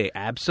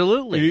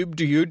 Absolutely.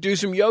 Do you do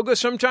some yoga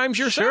sometimes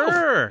yourself?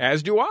 Sure.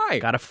 As do I.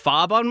 Got a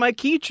fob on my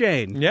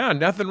keychain. Yeah,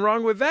 nothing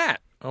wrong with that.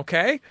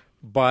 Okay?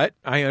 But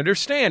I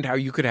understand how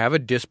you could have a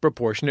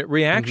disproportionate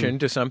reaction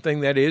to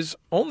something that is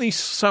only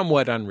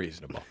somewhat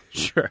unreasonable.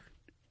 Sure.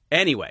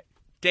 Anyway,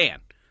 Dan,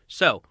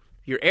 so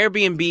your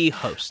Airbnb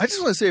host. I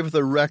just want to say for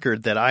the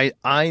record that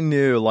I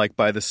knew, like,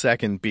 by the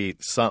second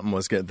beat, something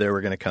was they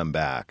were going to come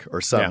back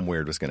or something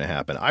weird was going to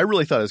happen. I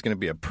really thought it was going to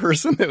be a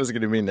person that was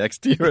going to be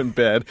next to you in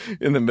bed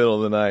in the middle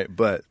of the night.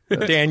 But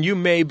Dan, you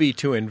may be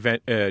too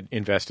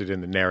invested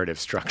in the narrative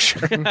structure.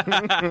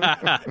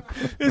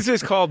 This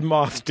is called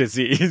moth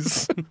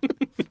disease.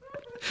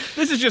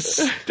 This is just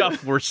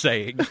stuff we're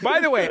saying.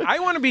 By the way, I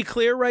want to be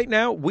clear right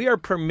now. We are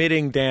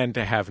permitting Dan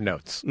to have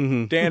notes.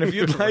 Dan, if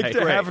you'd like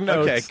to have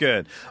notes. Okay,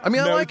 good. I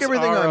mean, I like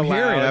everything I'm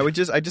hearing. I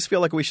just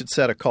feel like we should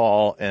set a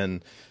call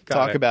and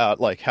talk about,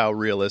 like, how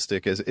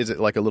realistic is it,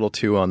 like a little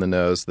too on the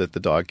nose that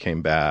the dog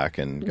came back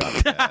and got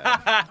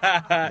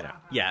it?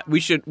 Yeah, we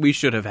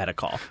should have had a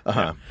call.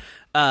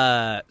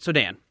 So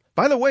Dan.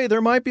 By the way,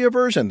 there might be a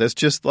version that's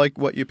just like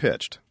what you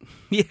pitched.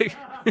 Yeah.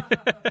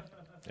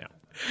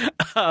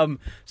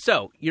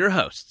 So your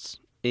hosts,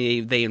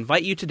 they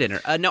invite you to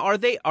dinner. Now, are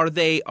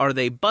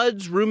they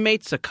buds,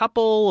 roommates, a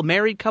couple, a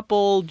married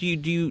couple? Do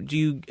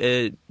you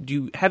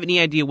have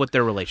any idea what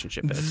their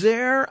relationship is?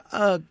 They're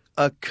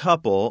a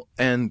couple,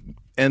 and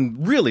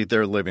really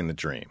they're living the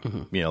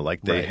dream. You know,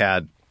 like they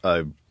had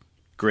a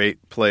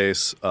great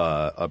place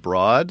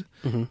abroad,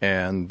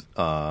 and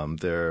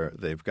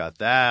they've got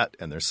that,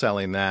 and they're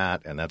selling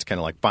that, and that's kind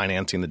of like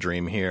financing the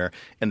dream here.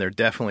 And they're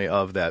definitely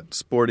of that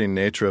sporting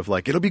nature of,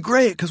 like, it'll be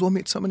great because we'll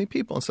meet so many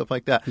people and stuff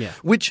like that. Yeah.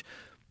 Which,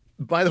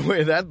 by the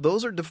way,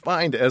 those are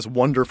defined as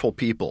wonderful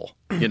people.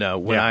 You know,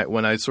 when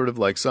I sort of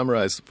like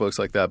summarize folks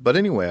like that. But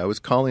anyway, I was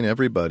calling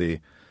everybody. I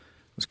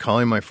was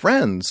calling my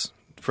friends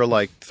for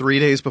like 3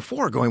 days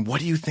before, going, "What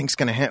do you think's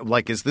going to happen?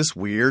 Like, is this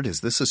weird?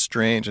 Is this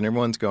strange?" And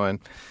everyone's going,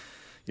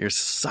 "You're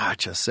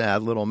such a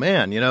sad little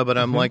man," you know. But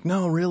I'm like,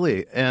 "No,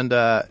 really." And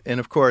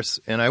of course,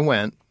 and I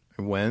went,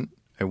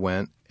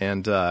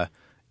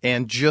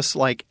 and just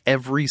like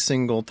every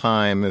single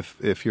time,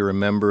 if you're a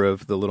member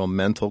of the little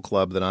mental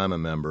club that I'm a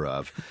member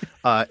of,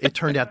 it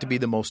turned out to be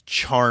the most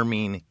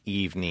charming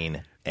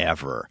evening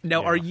ever.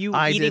 Now, are you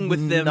eating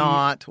with them? I did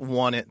not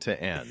want it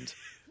to end.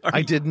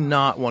 I did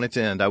not want it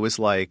to end. I was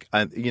like,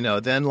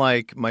 then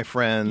like my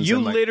friends. You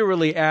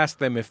literally asked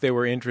them if they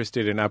were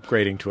interested in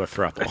upgrading to a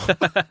throuple.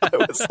 I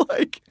was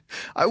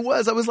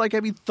like,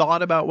 have you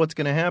thought about what's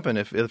going to happen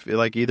if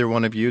like either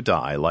one of you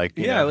die? Like,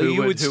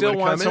 you would still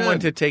want someone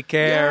to take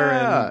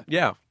care.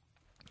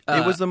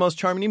 It was the most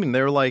charming evening.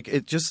 They were like,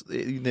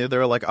 they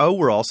were like, oh,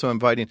 we're also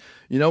inviting,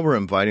 we're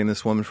inviting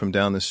this woman from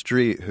down the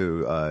street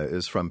who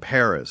is from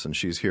Paris, and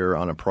she's here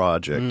on a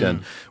project.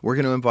 And we're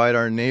going to invite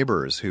our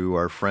neighbors who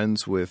are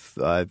friends with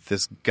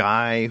this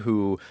guy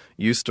who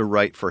used to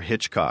write for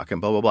Hitchcock and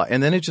blah, blah, blah.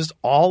 And then it just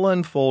all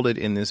unfolded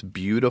in this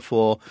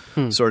beautiful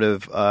sort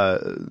of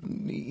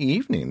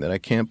evening that I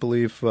can't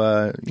believe,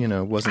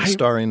 wasn't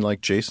starring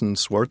like Jason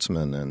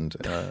Schwartzman and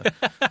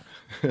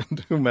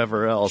and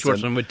whomever else.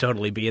 Schwartzman would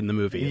totally be in the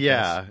movie.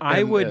 Yeah.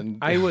 I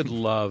would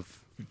love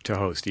to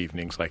host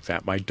evenings like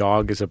that. My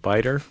dog is a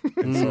biter,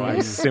 and so I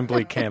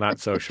simply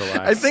cannot socialize.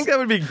 I think that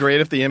would be great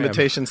if the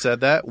invitation said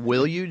that.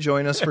 Will you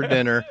join us for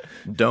dinner?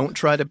 Don't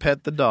try to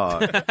pet the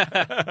dog.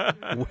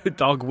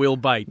 Dog will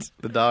bite.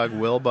 The dog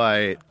will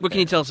bite. What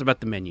can you tell us about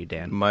the menu,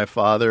 Dan? My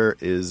father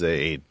is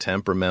a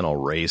temperamental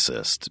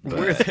racist.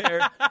 Were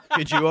there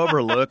Could you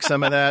overlook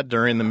some of that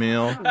during the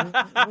meal?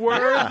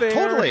 were there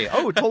Totally.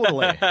 Oh,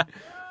 totally.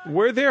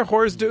 were there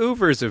hors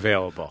d'oeuvres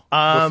available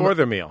before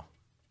the meal?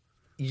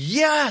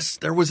 Yes,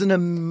 there was an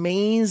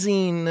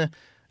amazing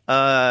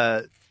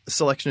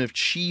selection of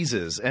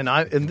cheeses, and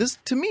this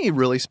to me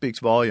really speaks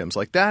volumes.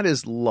 Like that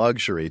is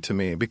luxury to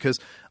me because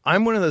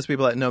I'm one of those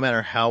people that no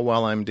matter how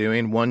well I'm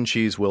doing, one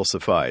cheese will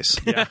suffice.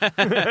 Yeah.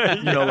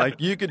 Like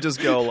you could just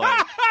go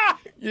like.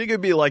 You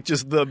could be like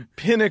just the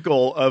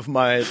pinnacle of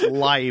my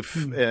life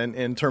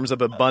in terms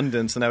of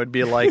abundance, and I would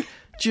be like,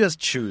 just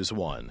choose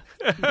one.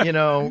 We're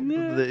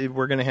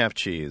going to have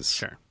cheese.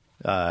 Sure.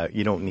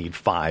 You don't need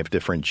 5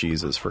 different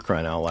cheeses for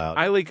crying out loud.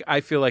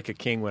 I feel like a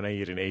king when I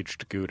eat an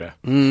aged Gouda.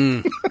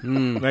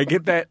 I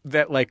get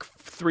that like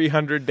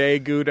 300-day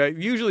Gouda. It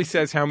usually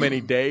says how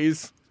many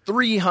days.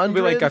 300? It'd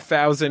be like a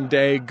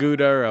 1,000-day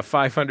Gouda or a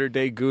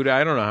 500-day Gouda.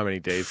 I don't know how many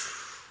days.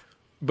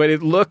 But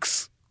it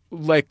looks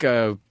like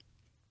a...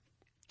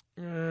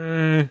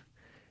 it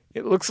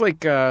looks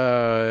like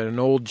an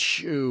old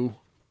shoe,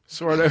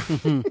 sort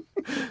of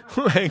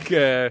like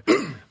a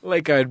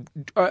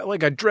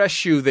dress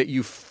shoe that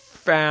you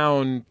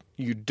found,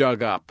 you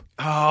dug up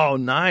Oh,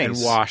 nice. and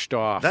washed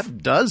off. That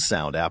does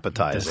sound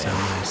appetizing.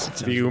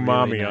 The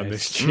umami on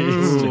this cheese.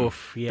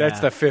 Oof, yeah. That's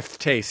the 5th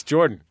taste.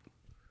 Jordan,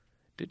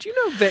 did you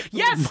know that?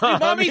 Yes,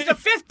 umami's the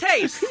 5th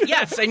taste.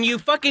 Yes, and you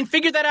fucking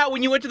figured that out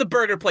when you went to the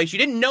burger place. You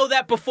didn't know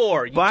that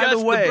before. By the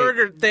way- the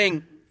burger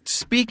thing.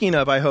 Speaking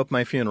of I Hope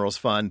My Funeral's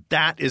Fun,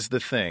 that is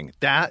the thing.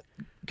 That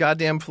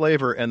goddamn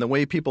flavor and the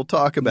way people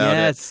talk about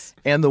Yes.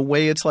 it and the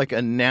way it's like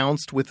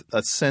announced with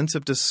a sense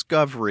of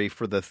discovery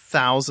for the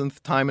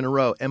 1,000th time in a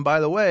row. And by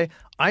the way,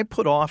 I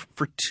put off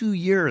for 2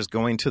 years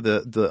going to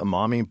the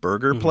umami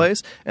burger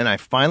place, and I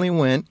finally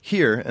went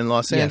here in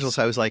Los Angeles.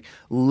 I was like,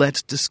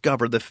 let's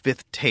discover the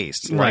 5th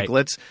taste. Right.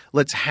 Like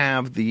let's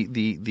have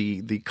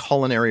the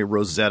culinary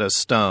Rosetta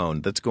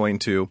Stone that's going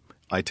to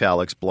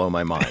italics blow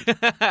my mind.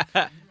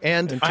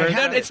 And I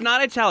had It's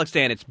not italics,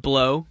 Dan. It's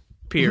blow,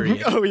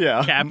 period. Oh,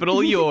 yeah.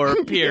 Capital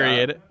your,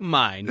 period,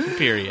 mine,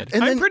 period.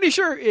 And I'm then- pretty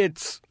sure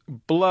it's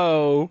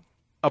blow,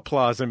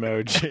 applause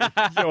emoji,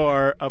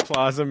 your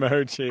applause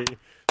emoji,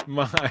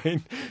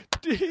 mine.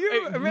 Do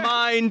you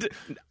Mind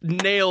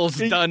nails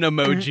done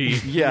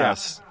emoji.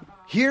 Yes.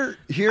 Here's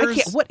I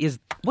can't.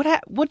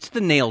 What's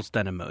the nails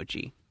done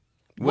emoji?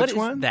 What Which is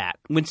one? that?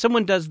 When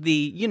someone does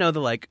the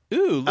like,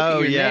 ooh, look Oh,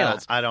 at your yeah.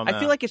 nails. I don't know. I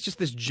feel like it's just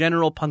this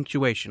general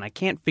punctuation. I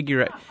can't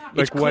figure it. It's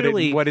like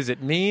clearly, what does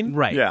it mean?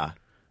 right? Yeah.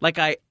 Like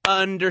I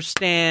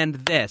understand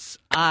this.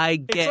 I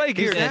get. It's like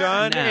you're this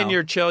done now. and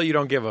you're chill. You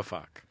don't give a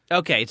fuck.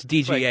 okay. It's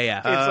DGAF.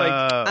 It's like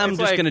I'm it's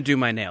just like, gonna do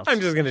my nails.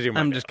 I'm just gonna do my.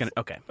 I'm nails. just gonna.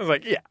 Okay. I was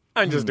like, yeah,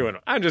 I'm just doing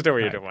what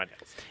you're doing my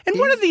nails. And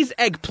what are these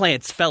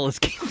eggplants fellas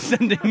keep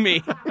sending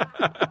me?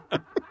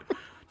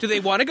 Do they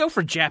want to go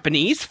for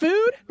Japanese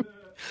food?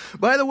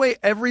 By the way,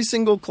 every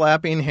single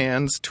clapping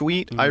hands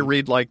tweet I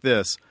read like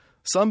this.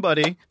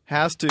 Somebody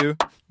has to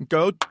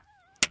go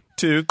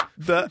to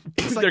the...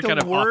 It's like They're the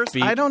kind of worst.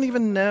 offbeat. I don't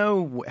even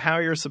know how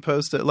you're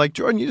supposed to... Like,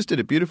 Jordan, you just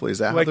did it beautifully. Is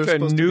that Like how they're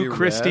the supposed new to be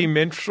Christy read?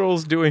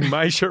 minstrels doing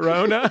My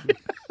Sharona.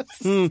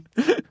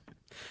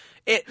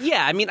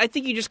 Yeah, I mean, I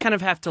think you just kind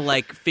of have to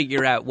like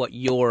figure out what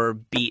your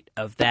beat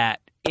of that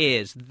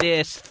is.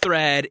 This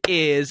thread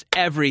is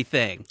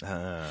everything.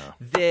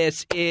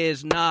 This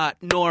is not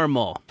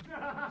normal.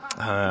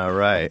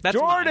 Right. That's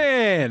mine.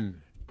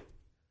 Jordan,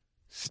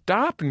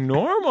 stop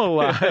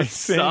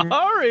normalizing.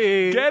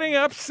 Sorry. Getting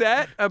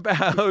upset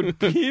about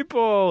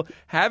people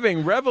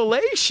having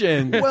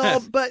revelations.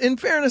 Well, but in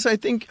fairness, I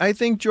think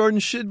Jordan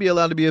should be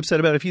allowed to be upset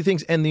about a few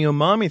things, and the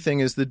umami thing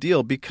is the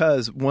deal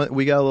because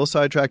we got a little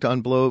sidetracked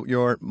on blow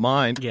your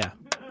mind, Yeah.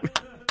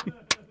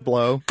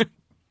 blow,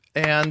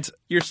 and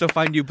You're so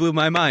fine you blew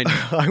my mind.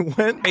 I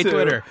went Hey, to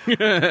Twitter.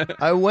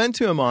 I went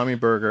to Umami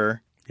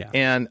Burger. Yeah.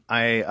 And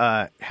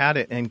I had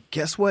it, and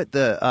guess what?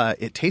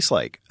 It tastes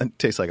like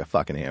a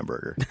fucking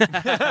hamburger.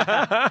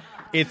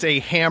 It's a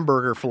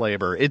hamburger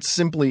flavor. It's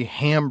simply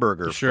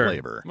hamburger Sure.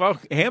 flavor. Well,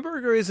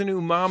 hamburger is an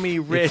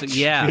umami-rich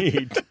yeah.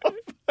 meat.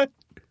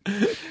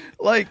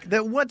 Like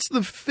that. What's the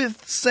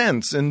 5th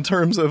sense in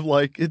terms of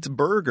like it's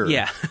burger?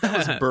 Yeah. That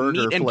was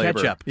burger Meat and flavor.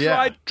 ketchup.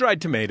 Yeah.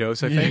 Dried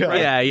tomatoes, I think. Yeah.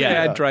 right? Yeah.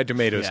 Add dried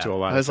tomatoes to a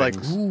lot I was of like,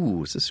 things.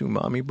 ooh, is this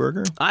umami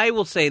burger? I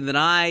will say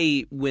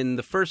that when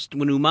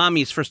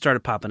umamis first started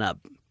popping up,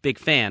 big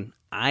fan.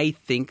 I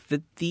think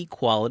that the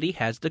quality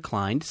has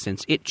declined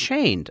since it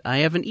chained. I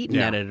haven't eaten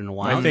Yeah. at it in a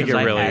while. I think it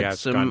because really had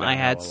has some, gone downhill I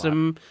had a lot.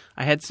 some.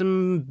 I had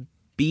some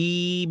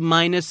B-,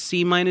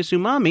 C-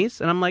 umamis,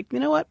 and I'm like, you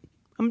know what?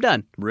 I'm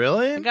done.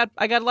 Really?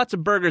 I got lots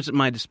of burgers at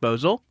my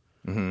disposal.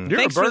 You're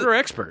Thanks a for burger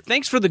expert.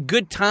 Thanks for the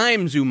good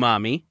times,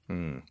 Umami.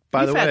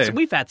 By the way,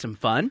 We've had some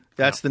fun.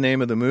 that's the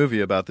name of the movie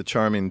about the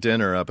charming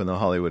dinner up in the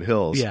Hollywood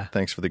Hills. Yeah.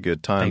 Thanks for the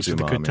good times,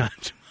 Thanks for the good Umami.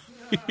 times.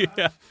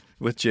 Yeah.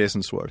 With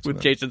Jason Schwartzman.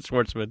 With Jason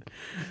Schwartzman.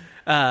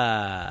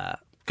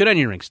 Good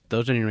onion rings.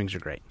 Those onion rings are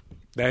great.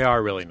 They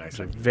are really nice.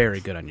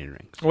 Very good onion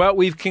rings. Well,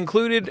 we've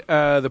concluded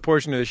the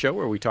portion of the show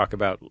where we talk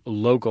about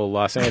local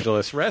Los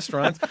Angeles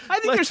restaurants. I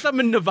think there's some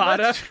in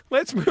Nevada.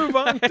 Let's move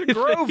on to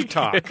Grove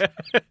talk.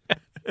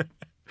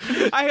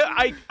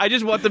 I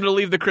just want them to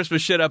leave the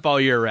Christmas shit up all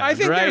year round. I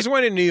think right? there's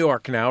one in New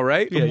York now,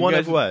 right? Yeah, One you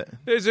of guys- what?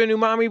 There's an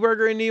Umami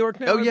Burger in New York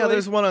now. Oh, I yeah, believe?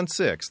 there's one on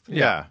 6th.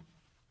 Yeah.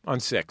 on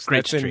 6th. Great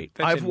That's in- street.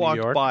 that's I've in New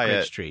walked York. by Great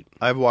it. street.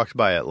 I've walked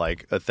by it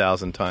like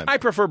 1,000 times. I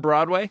prefer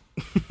Broadway.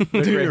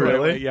 Do you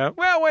really? Yeah.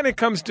 Well, when it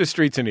comes to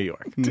streets in New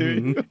York.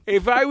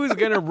 If I was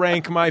going to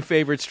rank my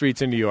favorite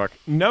streets in New York,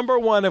 number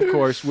one, of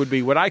course, would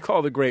be what I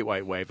call the Great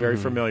White Way. Very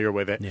familiar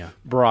with it. Yeah.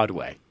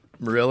 Broadway.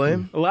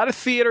 Really? A lot of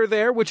theater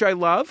there, which I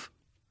love.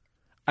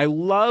 I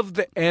love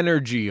the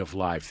energy of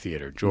live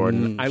theater,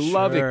 Jordan. I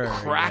love it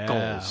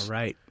crackles. Yeah,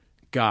 right.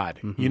 God.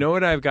 You know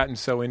what I've gotten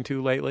so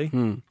into lately?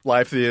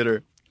 Live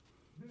theater.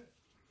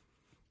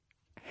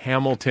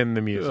 Hamilton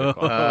the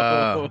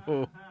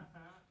musical.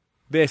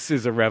 This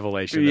is a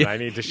revelation that I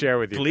need to share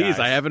with you Please, guys.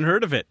 I haven't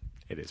heard of it.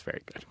 It is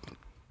very good.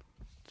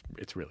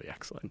 It's really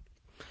excellent.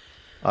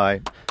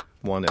 I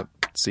want to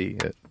see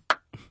it.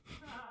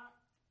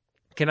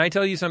 Can I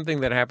tell you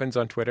something that happens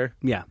on Twitter?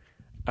 Yeah.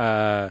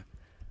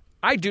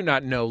 I do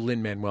not know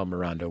Lin-Manuel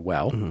Miranda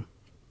well,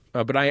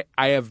 but I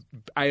have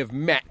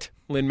met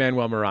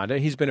Lin-Manuel Miranda.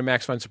 He's been a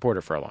Max Fun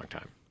supporter for a long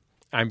time.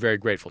 I'm very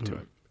grateful to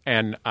him.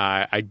 And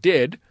I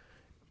did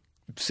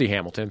see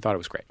Hamilton, thought it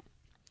was great.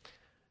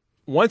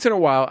 Once in a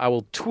while, I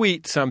will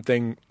tweet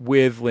something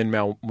with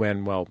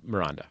Lin-Manuel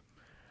Miranda.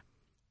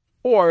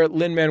 Or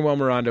Lin-Manuel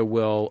Miranda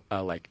will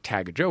like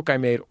tag a joke I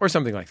made or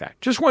something like that.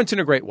 Just once in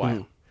a great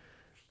while.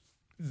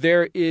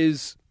 There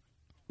is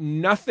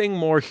nothing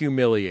more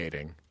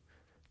humiliating.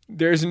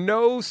 There's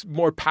no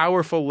more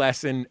powerful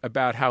lesson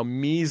about how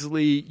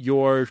measly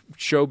your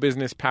show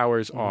business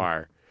powers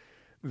are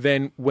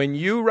than when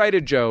you write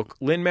a joke,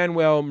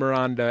 Lin-Manuel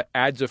Miranda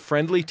adds a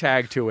friendly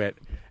tag to it,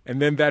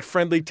 and then that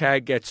friendly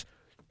tag gets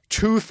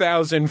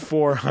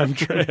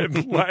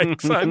 2,400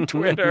 likes on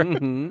Twitter.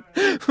 You're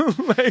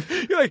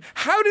like,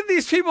 how did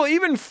these people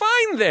even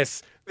find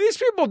this? These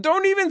people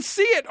don't even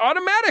see it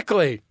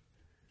automatically.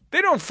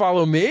 They don't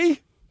follow me.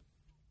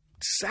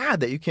 Sad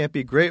that you can't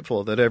be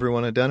grateful that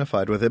everyone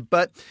identified with it,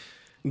 but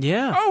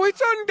Yeah. Oh,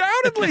 it's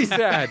undoubtedly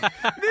sad.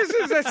 This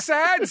is a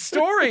sad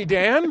story,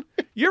 Dan.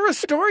 You're a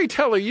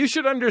storyteller. You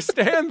should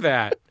understand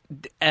that.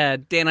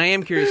 Dan, I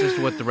am curious as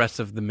to what the rest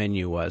of the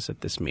menu was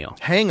at this meal.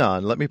 hang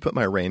on, let me put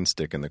my rain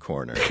stick in the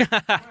corner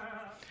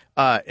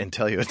and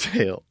tell you a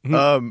tale.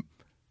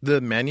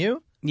 The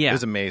menu Yeah.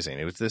 was amazing.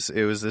 It was this.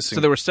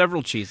 So there were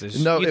several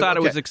cheeses. No, you thought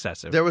it was okay.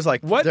 excessive. There was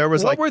like What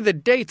what were the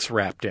dates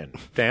wrapped in,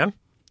 Dan?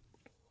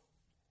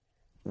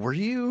 Were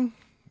you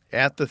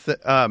at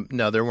the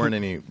no, there weren't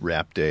any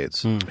rap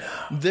dates.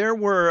 There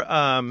were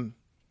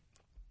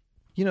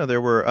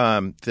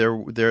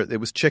it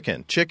was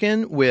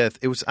chicken with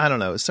it was I don't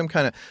know, it was some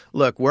kind of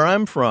look where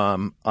I'm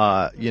from,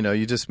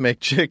 you just make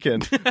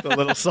chicken with a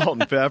little salt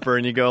and pepper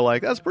and you go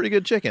like that's pretty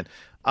good chicken.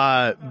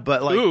 But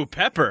like Ooh,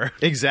 pepper.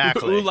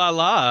 Exactly. Ooh la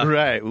la.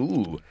 Right.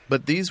 Ooh.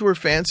 But these were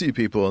fancy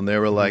people, and they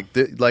were like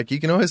you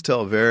can always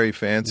tell very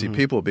fancy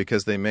people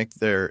because they make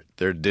their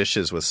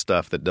dishes with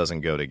stuff that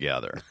doesn't go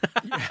together.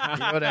 You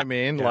know what I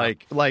mean? Yeah.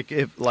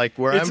 Like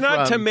where It's I'm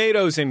not from.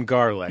 tomatoes and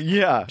garlic.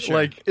 Yeah. Sure.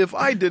 Like if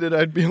I did it,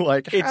 I'd be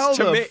like, how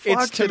the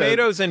fuck it's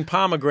tomatoes and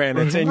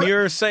pomegranates, and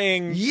you're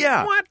saying,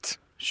 Yeah. what?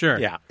 Sure.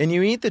 Yeah. And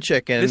you eat the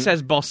chicken. This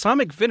has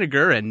balsamic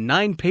vinegar and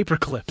 9 paper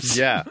clips.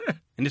 yeah.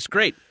 And it's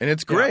great. And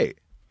it's great.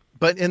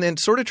 And then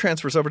sort of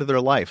transfers over to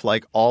their life.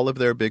 Like all of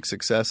their big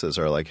successes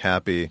are like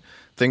happy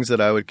things that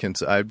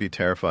I'd be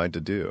terrified to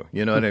do.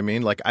 You know what I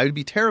mean? Like I would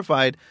be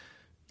terrified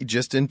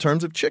just in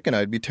terms of chicken.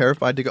 I'd be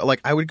terrified to go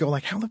like I would go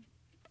like how the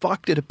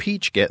fuck did a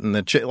peach get in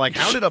the chicken? Like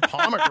how did a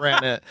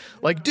pomegranate?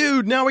 Like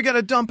dude, now we got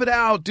to dump it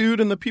out,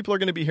 dude, and the people are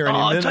going to be here any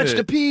minute. touched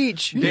a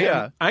peach.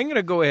 Yeah. I'm going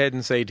to go ahead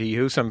and say to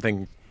you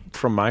something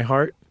from my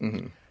heart.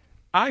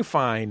 I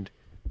find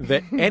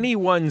that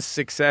anyone's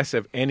success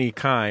of any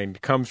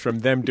kind comes from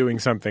them doing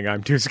something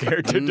I'm too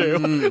scared to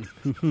do.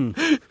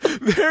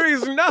 There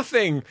is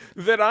nothing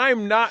that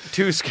I'm not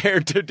too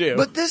scared to do.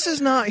 But this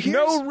is not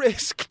no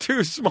risk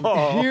too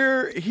small.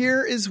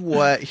 Here's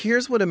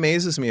what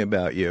amazes me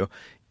about you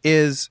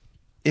is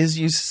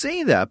you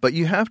say that, but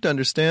you have to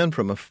understand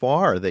from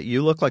afar that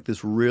you look like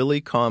this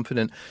really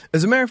confident.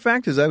 As a matter of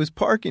fact, as I was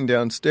parking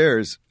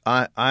downstairs,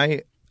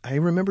 I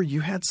remember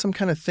you had some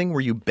kind of thing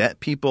where you bet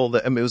people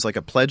that it was like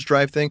a pledge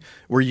drive thing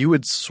where you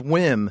would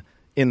swim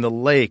in the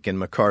lake in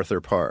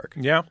MacArthur Park.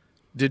 Yeah.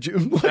 Did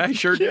you? I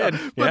sure did.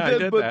 But I then,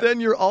 did but that. then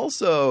you're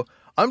also.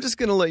 I'm just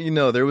going to let you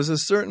know there was a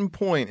certain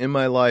point in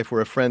my life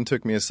where a friend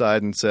took me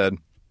aside and said,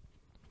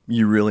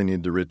 you really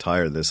need to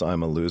retire this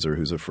I'm a loser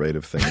who's afraid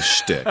of things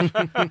shtick.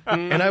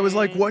 And I was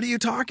like, what are you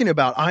talking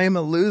about? I am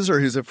a loser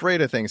who's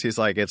afraid of things. He's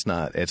like, it's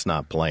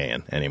not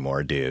playing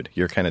anymore, dude.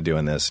 You're kind of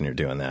doing this and you're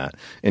doing that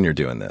and you're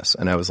doing this.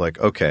 And I was like,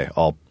 okay,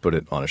 I'll put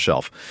it on a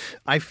shelf.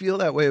 I feel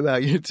that way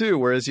about you too,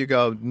 whereas you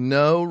go,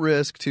 no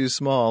risk too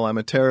small. I'm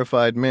a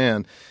terrified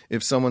man.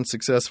 If someone's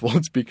successful,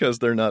 it's because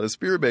they're not as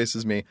fear-based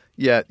as me.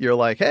 Yet you're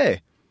like,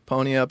 hey,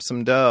 pony up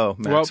some dough,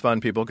 Max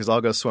Fun people, because I'll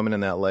go swimming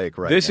in that lake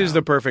right now. This is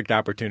the perfect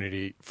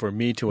opportunity for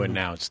me to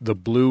announce the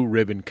Blue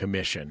Ribbon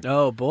Commission.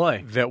 Oh,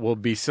 boy. That will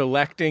be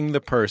selecting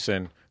the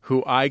person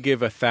who I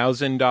give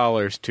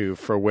 $1,000 to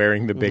for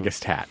wearing the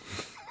biggest hat.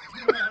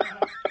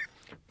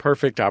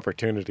 Perfect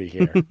opportunity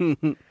here.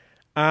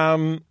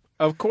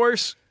 Of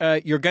course,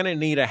 you're going to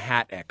need a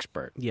hat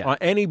expert. Yeah.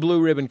 Any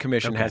Blue Ribbon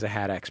Commission has a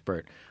hat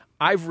expert.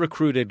 I've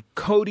recruited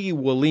Cody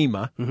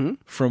Walima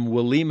from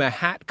Walima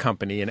Hat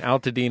Company in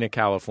Altadena,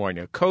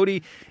 California.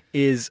 Cody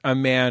is a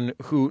man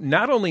who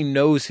not only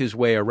knows his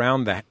way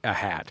around a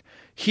hat,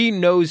 he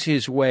knows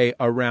his way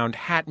around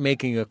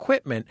hat-making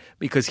equipment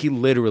because he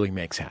literally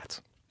makes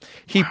hats.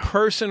 He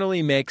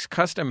personally makes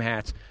custom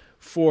hats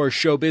for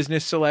show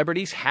business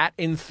celebrities, hat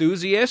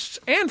enthusiasts,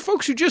 and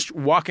folks who just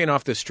walk in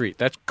off the street.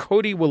 That's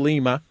Cody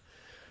Walima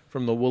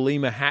from the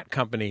Walima Hat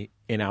Company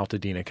in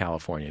Altadena,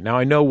 California. Now,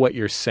 I know what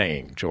you're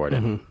saying,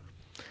 Jordan.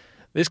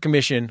 This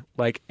commission,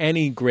 like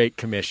any great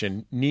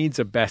commission, needs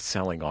a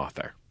best-selling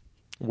author.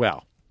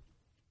 Well,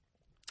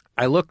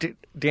 I looked at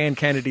Dan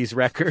Kennedy's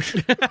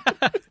record,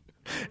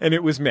 and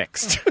it was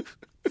mixed,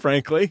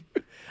 frankly.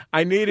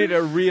 I needed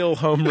a real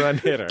home run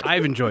hitter.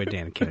 I've enjoyed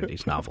Dan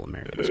Kennedy's novel,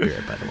 American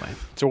Spirit, by the way.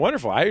 It's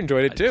wonderful. I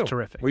enjoyed it, too. It's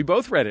terrific. We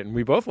both read it, and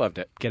we both loved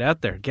it. Get out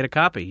there. Get a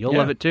copy. You'll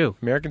love it, too.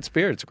 American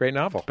Spirit. It's a great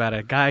novel. About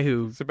a guy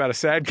who It's about a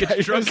sad guy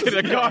who drunk in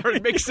a car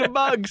and makes some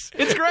bugs.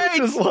 It's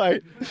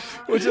great.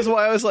 Which is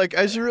why I was like,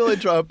 I should really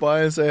drop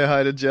by and say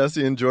hi to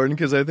Jesse and Jordan,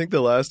 because I think the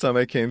last time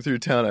I came through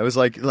town, I was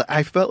like,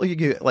 I felt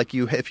like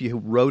you if you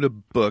wrote a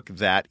book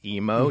that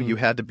emo, you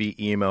had to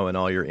be emo in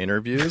all your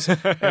interviews.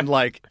 And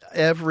like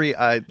every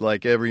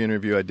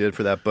interview I did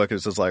for that book, it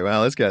was just like,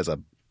 wow, this guy's a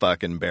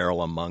fucking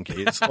barrel of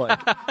monkeys. Like,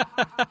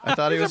 I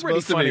thought he was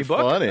supposed to be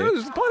funny.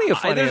 There's plenty of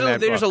funny in that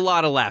There's a book.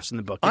 lot of laughs in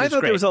the book. I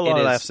thought there was a lot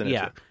of laughs in it,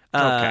 Yeah. too.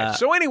 Okay.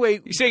 So anyway,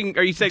 Are you saying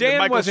Dan that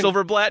Michael wasn't-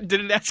 Silverblatt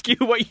didn't ask you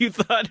what you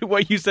thought,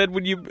 what you said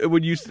when you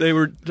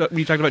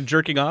talked about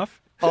jerking off?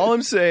 All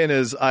I'm saying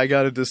is I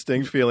got a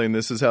distinct feeling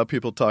this is how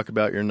people talk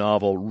about your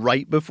novel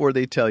right before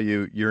they tell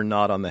you you're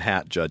not on the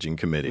hat judging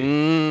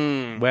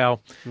committee.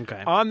 Well,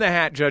 Okay. on the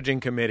hat judging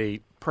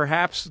committee,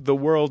 perhaps the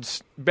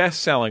world's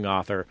best-selling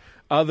author,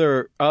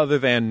 other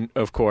than,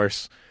 of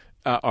course,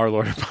 our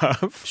Lord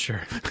above.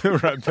 Sure. Big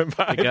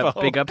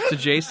Big ups to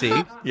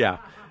JC. Yeah.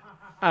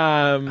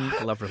 I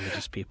love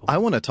religious people. I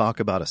want to talk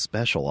about a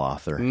special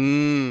author.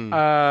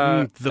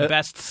 The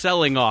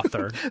best-selling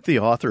author. The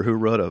author who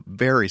wrote a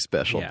very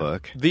special Yeah.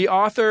 book. The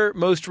author,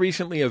 most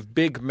recently, of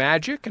Big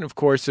Magic and, of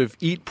course, of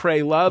Eat,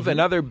 Pray, Love and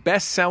other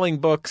best-selling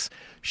books.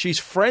 She's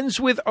friends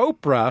with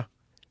Oprah,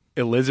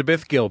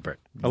 Elizabeth Gilbert.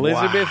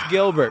 Elizabeth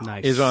Gilbert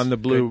Nice. is on the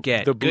Blue Good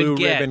get. the Blue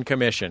Good get. Ribbon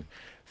Commission.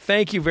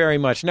 Thank you very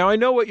much. Now, I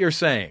know what you're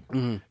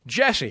saying.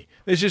 Jesse,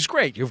 this is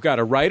great. You've got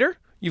a writer.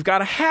 You've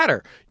got a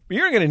hatter.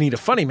 You're going to need a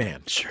funny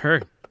man.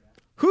 Sure.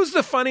 Who's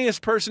the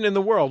funniest person in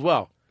the world?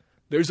 Well,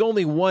 there's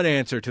only one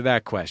answer to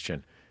that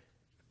question.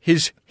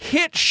 His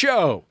hit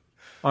show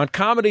on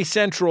Comedy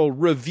Central,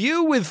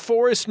 Review with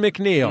Forrest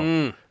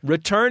McNeil,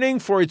 returning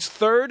for its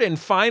third and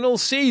final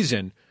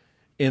season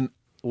in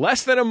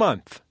less than a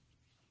month.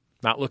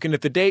 Not looking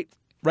at the date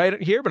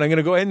right here, but I'm going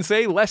to go ahead and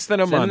say less than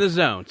a Set in month. the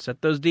zone.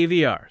 Set those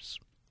DVRs.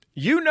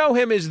 You know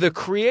him as the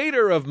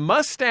creator of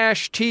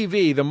Mustache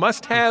TV, the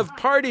must-have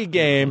party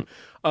game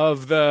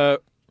of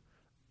the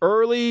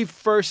early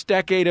first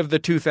decade of the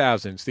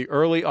 2000s, the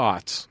early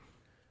aughts.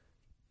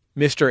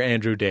 Mr.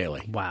 Andrew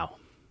Daly. Wow.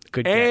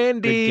 Good get.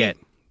 Andy Good get.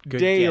 Good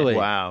Daly. get.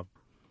 Wow.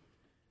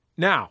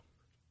 Now,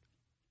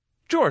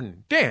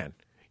 Jordan, Dan,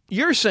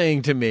 you're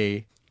saying to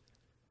me,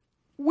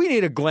 we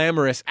need a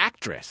glamorous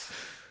actress.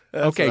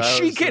 Okay, what I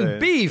she was can saying.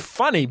 be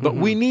funny, but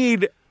we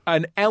need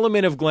an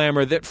element of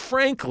glamour that,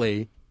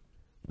 frankly,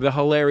 the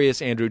hilarious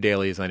Andrew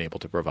Daly is unable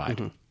to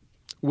provide.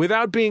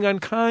 Without being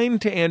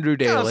unkind to Andrew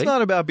Daly. No, it's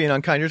not about being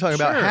unkind. You're talking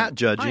about Sure. hat I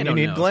judging. You don't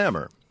need know.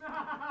 glamour.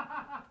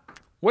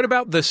 What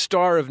about the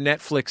star of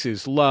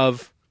Netflix's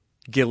Love,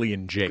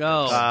 Gillian Jacobs?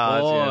 Oh,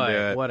 that's gonna do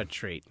boy. it. What a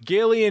treat.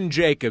 Gillian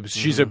Jacobs.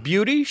 She's a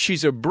beauty,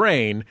 she's a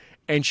brain,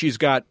 and she's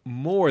got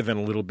more than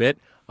a little bit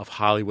of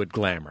Hollywood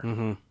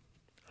glamour.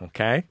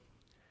 Okay?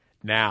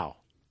 Now,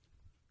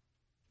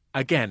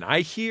 again, I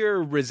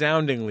hear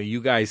resoundingly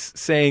you guys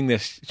saying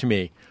this to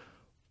me.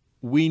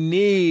 We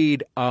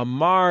need a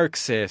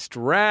Marxist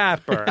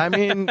rapper. I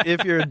mean,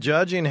 if you're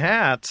judging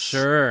hats,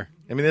 Sure.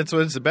 I mean, that's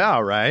what it's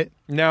about, right?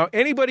 Now,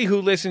 anybody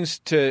who listens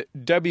to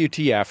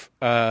WTF,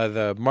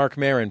 the Mark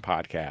Maron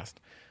podcast,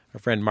 our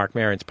friend Mark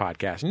Maron's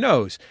podcast,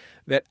 knows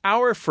that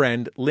our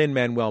friend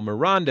Lin-Manuel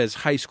Miranda's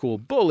high school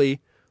bully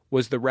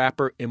was the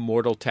rapper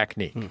Immortal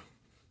Technique.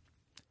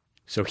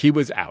 So he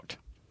was out.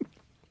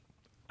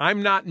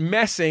 I'm not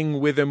messing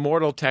with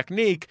Immortal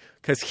Technique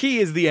because he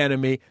is the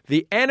enemy.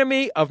 The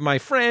enemy of my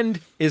friend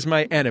is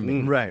my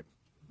enemy. Right.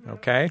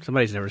 Okay?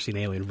 Somebody's never seen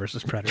Alien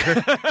versus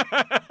Predator.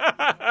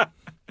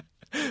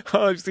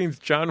 Oh, I've seen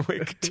John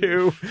Wick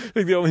 2. I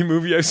think the only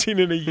movie I've seen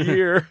in a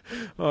year.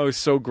 Oh, I was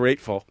so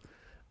grateful.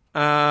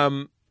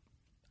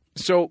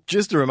 So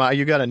Just to remind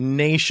you, got a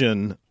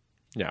nation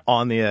yeah.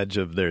 on the edge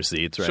of their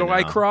seats right So now.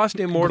 I crossed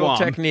Immortal Guam.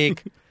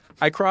 Technique.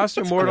 I crossed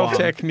Immortal Guam.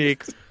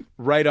 Technique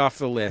right off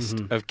the list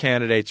of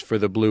candidates for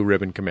the Blue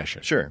Ribbon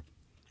Commission. Sure.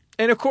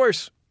 And of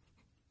course,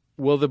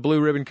 will the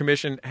Blue Ribbon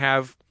Commission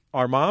have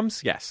our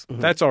moms? Yes.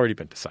 That's already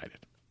been decided.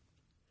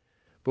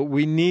 But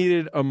we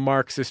needed a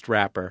Marxist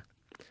rapper.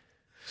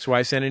 So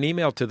I sent an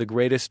email to the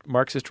greatest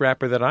Marxist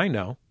rapper that I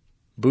know,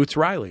 Boots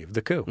Riley of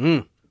The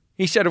Coup.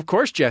 He said, of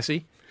course,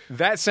 Jesse,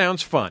 that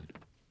sounds fun.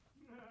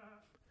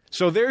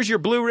 So there's your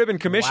Blue Ribbon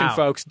Commission, Wow.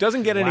 folks.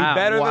 Doesn't get any Wow.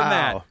 better than Wow.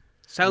 that.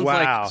 Sounds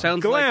Wow. like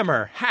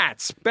Glamour,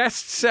 hats,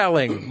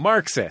 best-selling,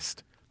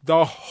 Marxist.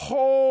 The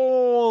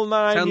whole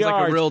nine sounds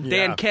yards. like a real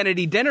Dan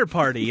Kennedy dinner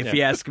party, if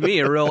you ask me.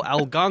 A real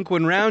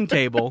Algonquin round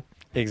table.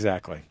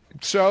 Exactly.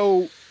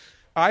 So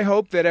I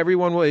hope that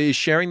everyone is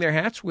sharing their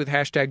hats with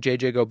hashtag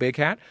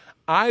JJGoBigHat.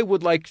 I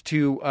would like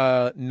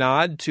to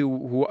nod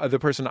to the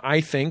person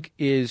I think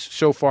is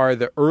so far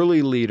the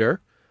early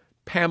leader,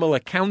 Pamela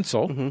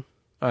Council,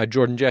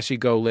 Jordan Jesse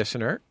Go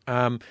listener.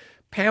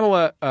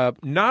 Pamela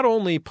not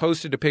only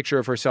posted a picture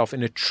of herself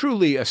in a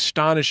truly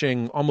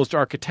astonishing, almost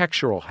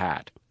architectural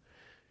hat,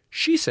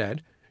 she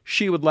said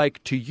she would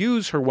like to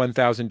use her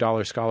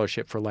 $1,000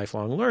 scholarship for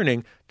lifelong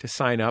learning to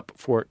sign up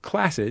for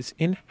classes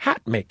in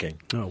hat making.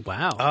 Oh,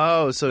 wow.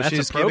 Oh, so That's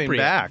she's appropriate. giving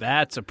back.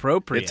 That's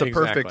appropriate. It's a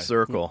perfect Exactly.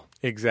 circle.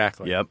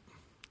 Exactly. Yep.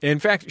 In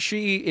fact,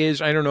 she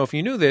is, I don't know if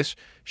you knew this,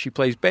 she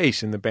plays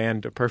bass in the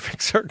band A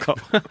Perfect Circle.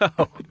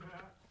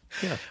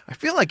 I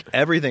feel like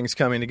everything's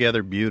coming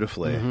together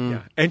beautifully.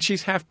 Yeah. And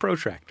she's half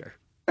protractor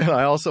And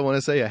I also want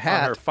to say a on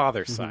hat. her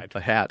father's side.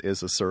 A hat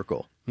is a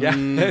circle. Yeah,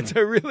 that's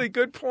a really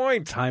good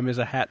point. Time is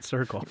a hat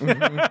circle. We'll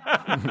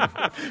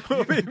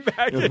be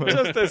back in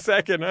just a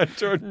second on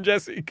Jordan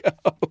Jesse Go.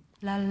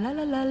 La la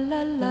la la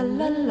la la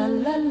la la la la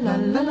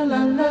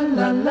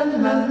la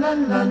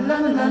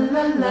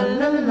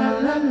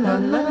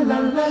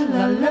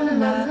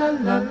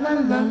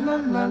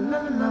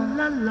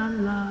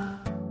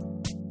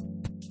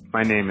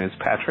My name is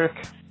Patrick.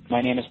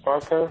 My name is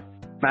Parker,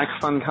 Max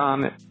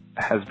FunCon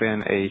has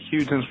been a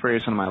huge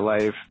inspiration in my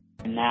life.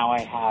 and now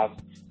I have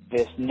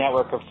this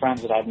network of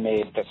friends that I've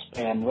made that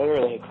span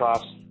literally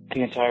across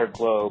the entire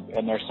globe,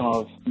 and they're some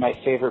of my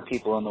favorite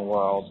people in the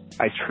world.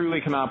 I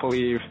truly cannot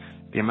believe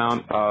the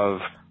amount of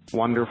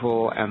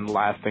wonderful and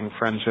lasting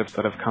friendships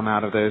that have come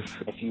out of this.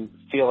 If you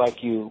feel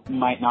like you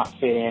might not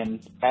fit in,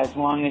 as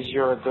long as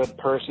you're a good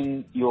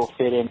person, you'll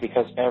fit in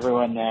because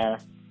everyone there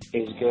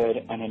is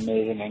good and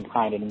amazing and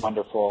kind and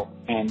wonderful,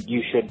 and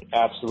you should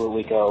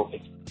absolutely go.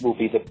 It will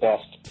be the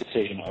best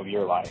decision of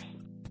your life.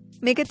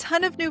 Make a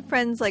ton of new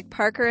friends like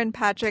Parker and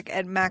Patrick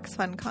at Max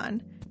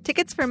FunCon.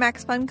 Tickets for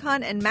Max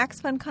FunCon and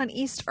Max FunCon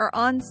East are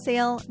on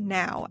sale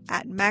now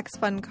at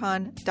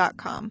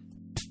maxfuncon.com.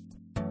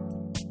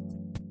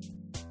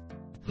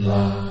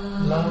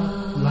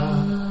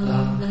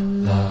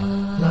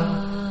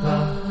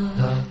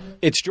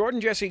 It's Jordan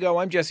Jesse Go.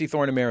 I'm Jesse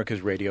Thorne,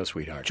 America's radio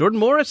sweetheart. Jordan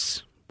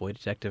Morris, boy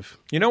detective.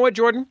 You know what,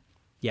 Jordan?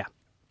 Yeah.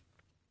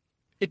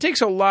 It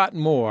takes a lot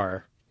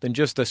more than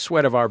just the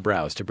sweat of our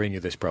brows to bring you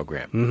this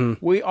program.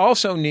 We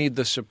also need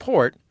the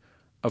support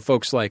of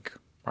folks like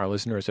our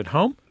listeners at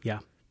home Yeah.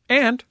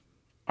 and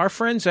our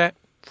friends at,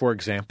 for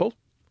example,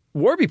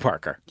 Warby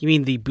Parker. You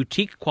mean the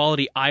boutique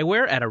quality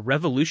eyewear at a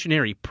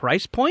revolutionary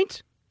price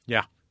point?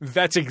 Yeah,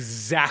 that's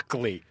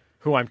exactly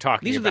who I'm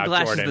talking These are about, the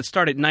glasses Jordan. that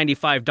start at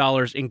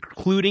 $95,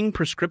 including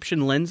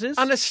prescription lenses?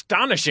 An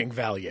astonishing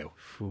value.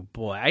 Oh,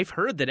 boy, I've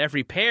heard that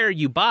every pair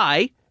you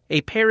buy,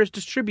 a pair is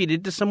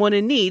distributed to someone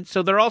in need,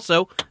 so they're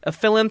also a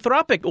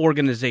philanthropic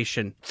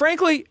organization.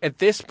 Frankly, at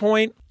this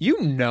point,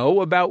 you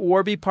know about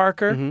Warby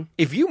Parker.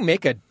 If you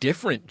make a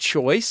different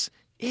choice,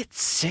 it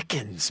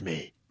sickens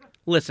me.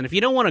 Listen, if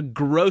you don't want to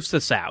gross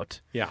us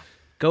out, Yeah.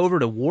 go over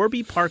to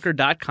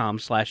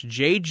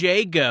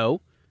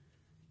warbyparker.com/JJGo.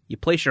 You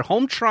place your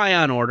home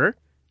try-on order.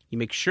 You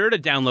make sure to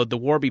download the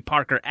Warby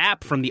Parker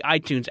app from the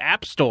iTunes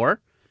App Store.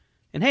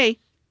 And hey,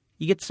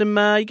 you get some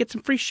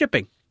free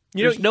shipping.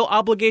 There's no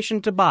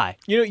obligation to buy.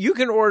 You know, you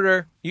can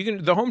order,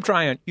 the home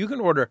try-on, you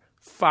can order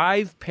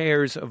 5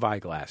 pairs of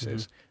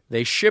eyeglasses.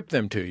 They ship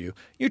them to you.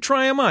 You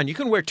try them on. You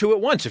can wear 2 at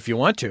once if you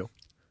want to.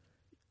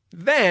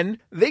 Then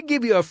they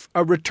give you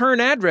a return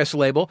address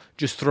label.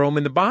 Just throw them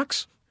in the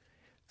box.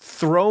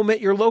 Throw them at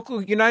your local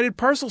United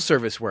Parcel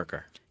Service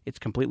worker. It's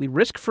completely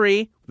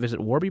risk-free. Visit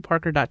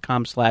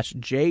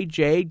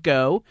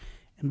warbyparker.com/JJGo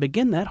and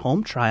begin that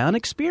home try-on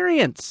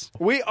experience.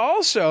 We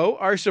also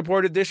are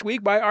supported this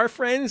week by our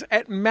friends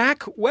at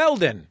Mack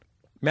Weldon.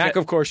 Mack,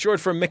 of course, short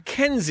for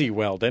Mackenzie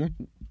Weldon.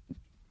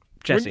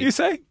 Jesse, Wouldn't you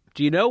say?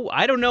 do you know?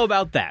 I don't know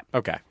about that,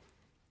 Okay.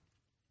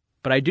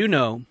 but I do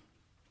know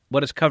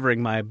what is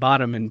covering my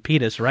bottom and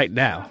penis right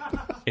now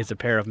is a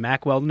pair of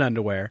Mack Weldon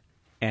underwear,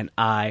 and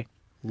I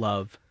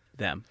love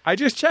them. I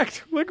just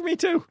checked. Look at me,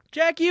 too.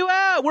 Check you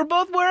out. We're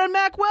both wearing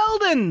Mack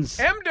Weldons.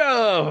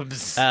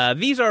 M-dubs.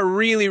 These are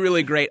really,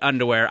 really great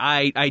underwear.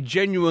 I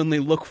genuinely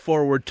look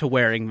forward to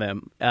wearing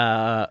them.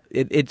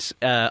 It's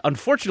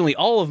unfortunately,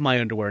 all of my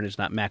underwear is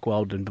not Mack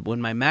Weldon, but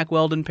when my Mack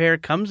Weldon pair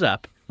comes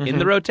up in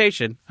the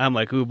rotation, I'm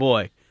like, ooh,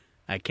 boy,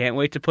 I can't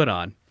wait to put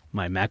on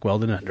my Mack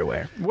Weldon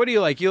underwear. What do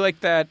you like? You like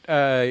that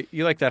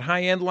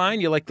high-end line?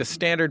 You like the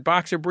standard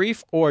boxer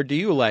brief? Or do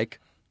you like,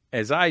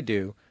 as I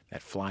do,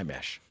 that fly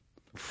mesh?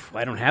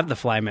 I don't have the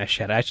fly mesh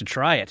yet. I should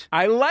try it.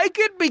 I like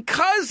it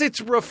because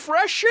it's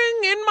refreshing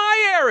in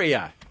my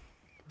area.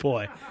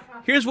 Boy,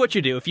 here's what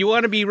you do. If you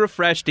want to be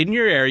refreshed in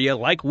your area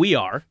like we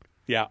are,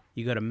 Yeah.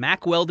 you go to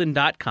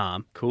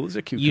MackWeldon.com. Cool as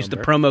a cucumber. Use the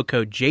promo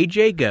code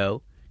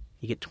JJGO.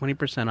 You get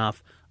 20%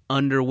 off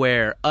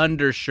underwear,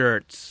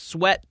 undershirts,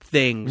 sweat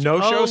things,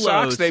 No-show polos.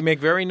 socks. They make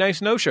very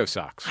nice no-show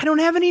socks. I don't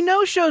have any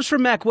no-shows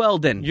from Mack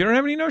Weldon. You don't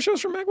have any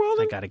no-shows from Mack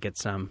Weldon? I got to get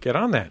some. Get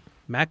on that.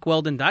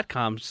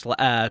 MackWeldon.com,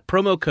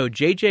 promo code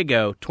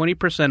JJGO,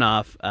 20%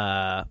 off.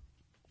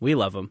 We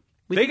love them.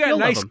 They got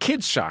nice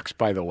kids socks,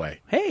 by the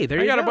way. Hey, there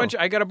you go.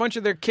 I got a bunch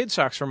of their kids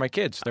socks for my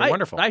kids. They're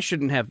wonderful. I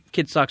shouldn't have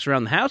kid socks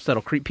around the house.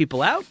 That'll creep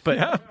people out.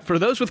 But for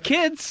those with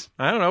kids,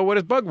 I don't know. What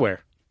does Bug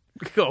wear?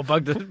 oh,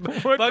 Bug does.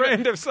 What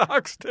brand of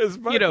socks does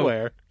Bug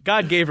wear?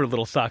 God gave her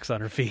little socks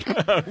on her feet.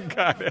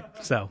 Got it.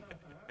 So,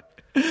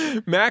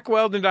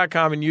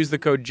 MackWeldon.com and use the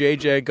code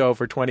JJGO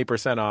for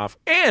 20% off.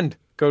 And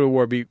go to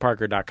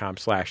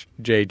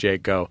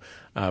warbyparker.com/JJGO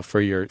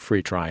for your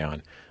free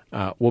try-on.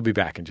 We'll be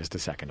back in just a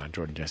second on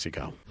Jordan Jesse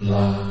Go.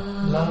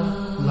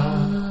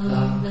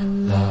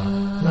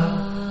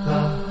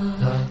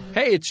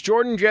 Hey, it's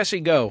Jordan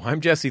Jesse Go.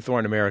 I'm Jesse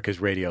Thorne, America's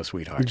radio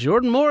sweetheart.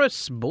 Jordan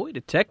Morris, boy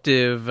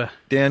detective.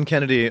 Dan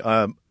Kennedy,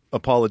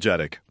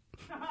 apologetic.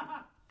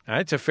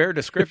 That's a fair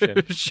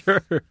description.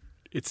 Sure.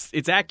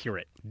 It's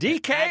accurate.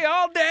 DK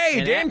all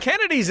day. Dan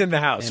Kennedy's in the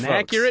house, An folks.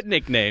 accurate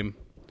nickname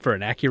for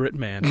an accurate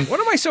man. What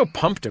am I so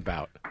pumped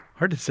about?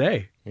 Hard to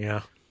say.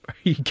 Yeah. Are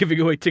you giving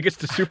away tickets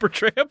to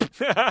Supertramp?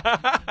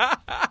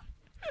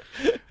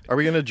 Are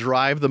we going to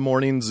drive the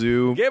morning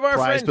zoo Give our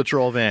prize friend-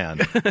 patrol van?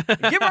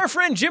 Give our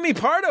friend Jimmy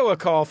Pardo a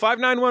call.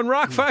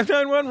 591-ROCK,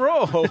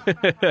 591-ROLL.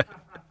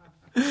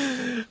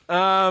 We're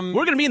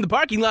going to be in the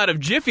parking lot of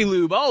Jiffy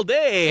Lube all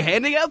day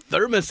handing out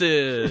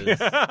thermoses.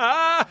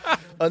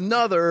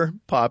 Another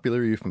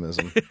popular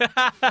euphemism.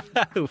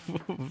 Going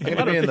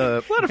to be in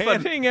the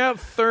Handing out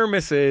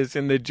thermoses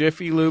in the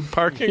Jiffy Lube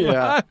parking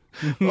lot.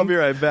 I'll be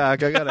right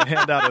back. I got to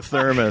hand out a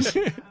thermos.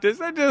 Does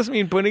that just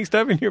mean putting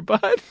stuff in your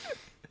butt?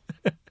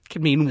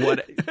 Can mean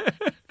what?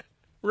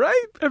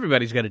 Right?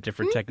 Everybody's got a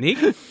different technique.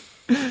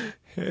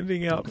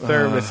 Handing out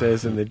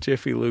thermoses in the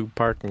Jiffy Lube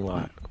parking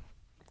lot.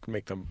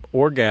 Make the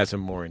orgasm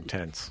more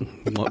intense.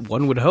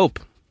 One would hope.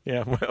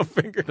 Yeah, well,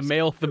 fingers. The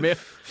male,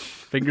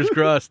 fingers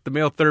crossed. The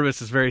male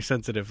thermos is very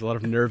sensitive. A lot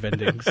of nerve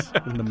endings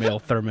in the male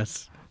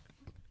thermos.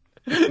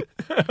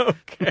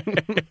 Okay.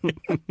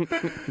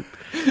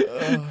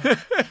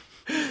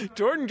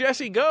 Jordan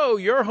Jesse Go,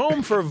 you're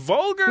home for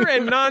vulgar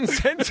and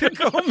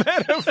nonsensical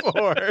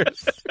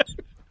metaphors.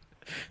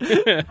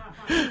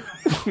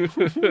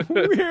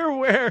 We're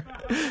where?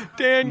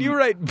 Dan, you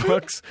write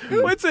books.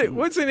 What's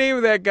the name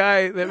of that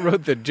guy that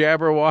wrote the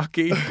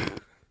Jabberwocky?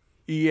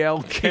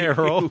 E.L.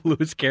 Carroll.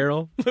 Lewis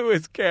Carroll.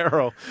 Lewis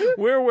Carroll.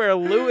 We're where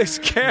Lewis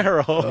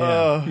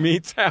Carroll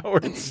meets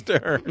Howard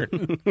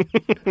Stern.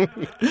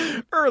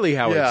 Early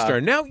Howard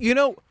Stern. Now,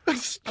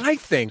 I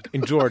think,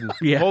 and Jordan,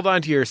 hold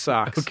on to your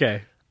socks.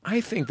 Okay. I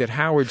think that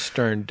Howard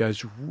Stern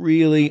does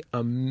really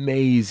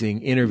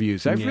amazing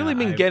interviews. I've really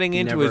been getting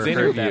into his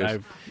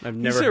interviews. I've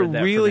never He's a heard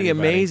that really from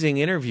anybody. amazing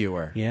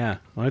interviewer. Yeah,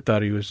 well, I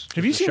thought he was.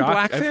 Have you seen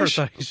Blackfish? I first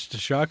thought he was just a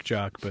shock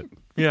jock, but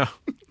Yeah.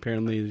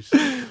 apparently there's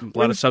a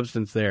lot of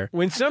substance there.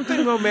 When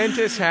something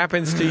momentous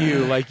happens to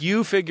you, like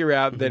you figure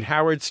out that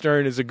Howard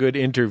Stern is a good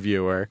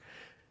interviewer,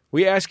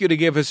 we ask you to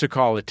give us a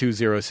call at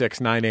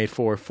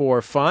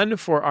 206-9844-FUN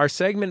for our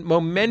segment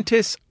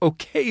Momentous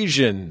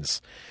Occasions.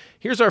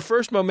 Here's our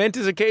first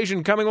momentous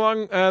occasion coming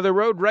along the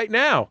road right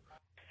now.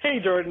 Hey,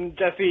 Jordan,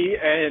 Jesse,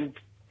 and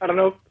I don't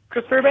know,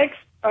 Chris Fairbanks?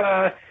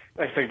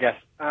 Nice to guess.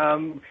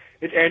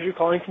 It's Andrew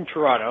calling from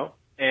Toronto,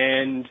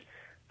 and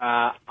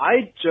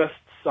I just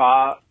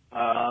saw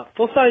a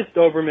full-size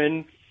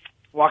Doberman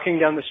walking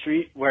down the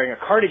street wearing a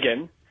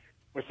cardigan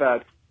with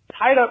a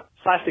tied-up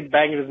plastic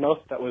bag in his mouth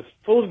that was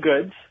full of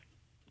goods,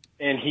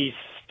 and he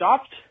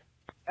stopped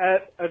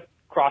at a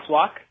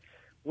crosswalk,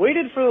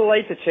 waited for the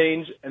light to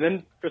change, and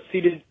then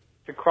proceeded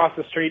to cross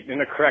the street in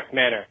the correct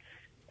manner.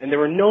 And there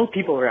were no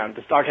people around.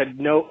 This dog had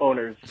no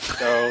owners.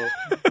 So,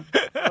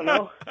 I don't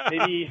know,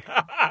 maybe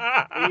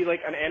like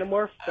an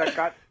animorph that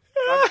got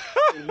stuck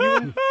in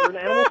human or an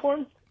animal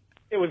form?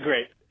 It was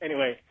great.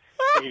 Anyway,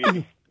 take it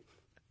easy.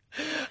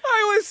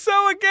 I was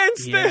so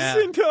against Yeah.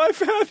 this until I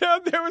found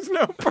out there was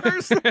no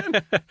person.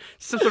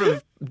 Some sort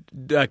of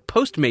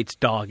Postmates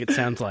dog, it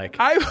sounds like.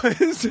 I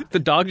was The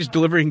dog is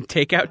delivering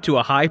takeout to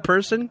a high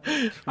person?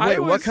 Wait,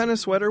 what kind of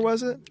sweater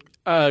was it?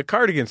 a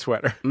cardigan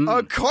sweater.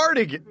 A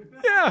cardigan.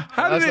 Yeah,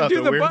 how That's did it not do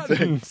the the weird thing.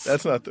 buttons?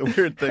 That's not the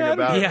weird thing How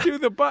about did it. it do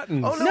the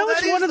buttons? Oh, no,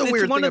 that is the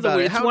weird thing about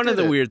it. It's How one of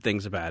did the it? weird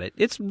things about it.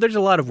 There's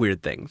a lot of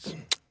weird things.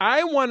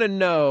 I want to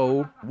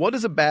know. What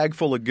is a bag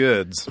full of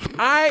goods?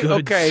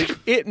 Okay,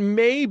 it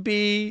may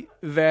be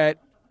that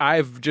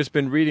I've just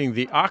been reading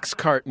The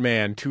Oxcart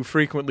Man too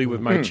frequently with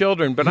my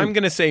children, but I'm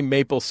going to say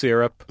maple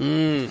syrup.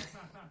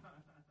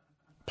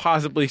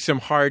 Possibly some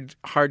hard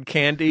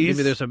candies.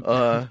 Maybe there's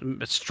a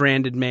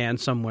stranded man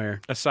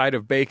somewhere. a side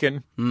of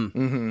bacon.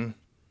 These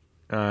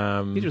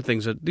are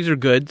things these are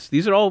goods.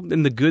 These are all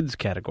in the goods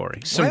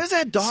category. Why is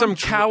that dog? Some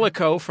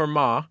calico for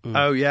Ma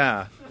Oh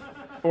yeah.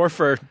 or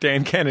for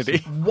Dan Kennedy.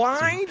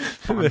 Why?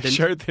 The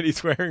shirt that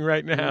he's wearing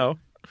right now.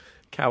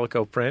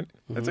 Calico print.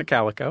 That's a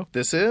calico.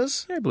 This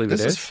is? I believe this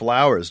it is is.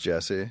 flowers,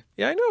 Jesse.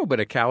 Yeah, I know, but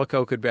a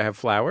calico could have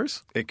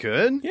flowers. It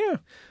could? Yeah.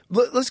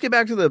 Let's get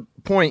back to the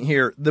point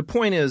here. The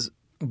point is,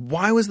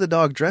 why was the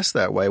dog dressed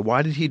that way?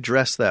 Why did he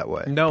dress that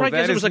way? No, Probably that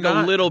because it is was like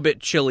not. a little bit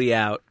chilly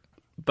out,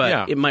 but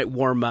Yeah. it might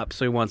warm up,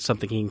 so he wants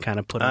something he can kind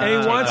of put on. And he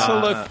take wants to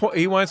off. look.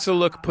 He wants to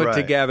look put Right.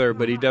 together,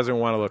 but he doesn't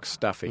want to look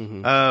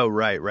stuffy. Oh,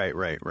 right.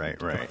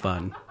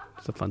 Fun.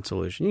 It's a fun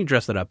solution. You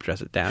dress it up, dress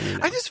it down. You know.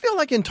 I just feel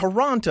like in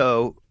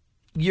Toronto,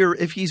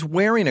 if he's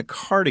wearing a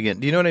cardigan,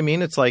 do you know what I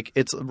mean? It's like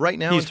it's right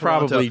now He's in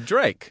Toronto. probably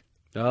Drake.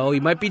 Oh, he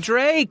might be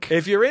Drake.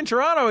 If you're in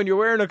Toronto and you're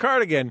wearing a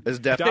cardigan, It's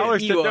definitely-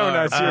 dollars to You are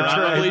donuts, you're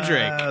probably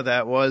Drake. Drake.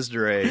 That was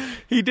Drake.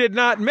 He did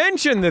not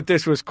mention that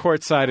this was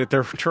courtside at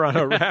the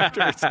Toronto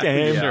Raptors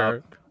game. Yeah.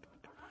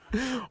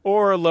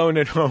 Or alone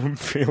at home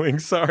feeling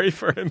sorry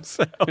for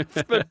himself.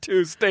 The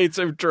two states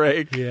of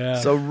Drake.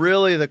 Yeah. So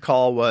really, the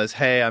call was,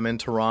 "Hey, I'm in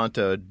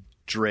Toronto."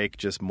 Drake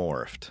just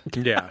morphed.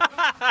 Yeah.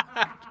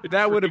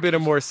 That would have been a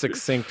more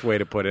succinct way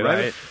to put it.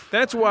 Right.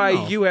 That's why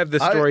you have the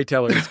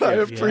storyteller's I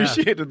gift.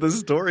 appreciated the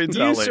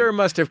storytelling. You, sir,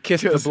 must have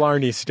kissed the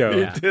Blarney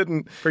Stone. He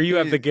didn't. For you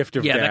have the gift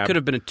of Yeah, gab. that could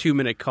have been a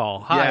 2-minute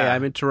call. Hi, Yeah.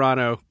 I'm in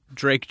Toronto.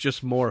 Drake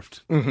just morphed.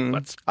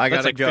 That's I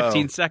gotta like go.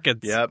 15 seconds.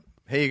 Yep.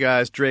 Hey, you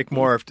guys, Drake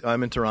morphed.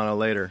 I'm in Toronto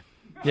later.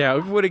 Yeah,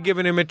 it would have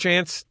given him a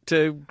chance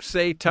to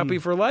say Tuppy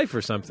for life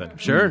or something.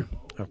 Sure.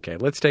 Okay,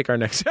 let's take our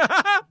next.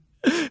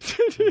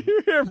 Did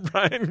you hear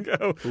Brian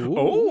go?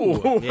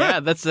 Oh,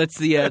 Yeah, that's it's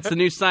the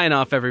new sign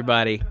off,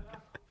 everybody.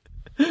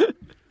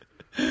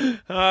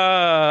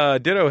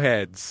 ditto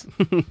heads.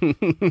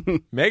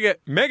 mega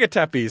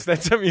Tuppies.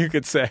 That's something you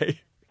could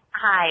say.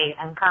 Hi,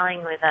 I'm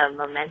calling with a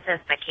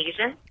momentous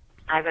occasion.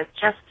 I was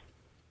just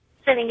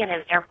sitting in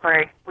an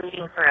airport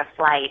waiting for a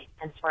flight,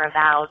 and for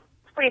about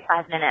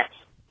 45 minutes,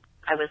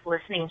 I was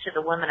listening to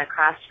the woman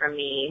across from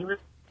me, who was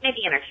maybe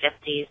in her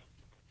 50s,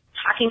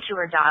 talking to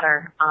her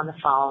daughter on the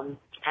phone,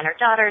 and her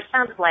daughter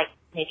sounded like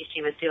maybe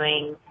she was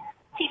doing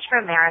Teach for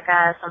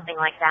America, something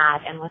like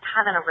that, and was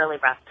having a really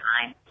rough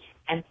time.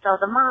 And so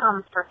the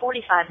mom, for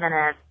 45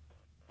 minutes,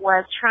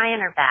 was trying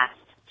her best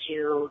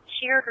to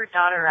cheer her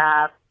daughter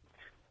up,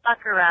 buck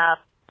her up,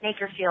 make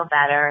her feel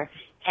better,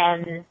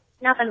 and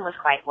nothing was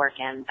quite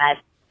working. But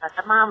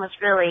the mom was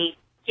really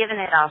giving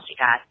it all she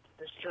got.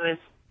 She was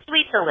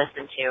sweet to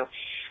listen to.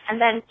 And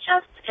then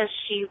just as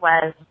she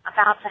was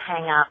about to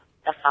hang up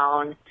the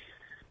phone,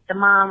 the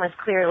mom was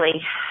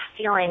clearly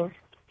feeling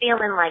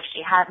like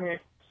she hadn't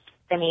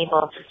been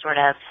able to sort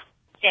of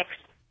fix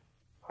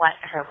what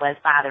was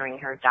bothering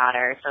her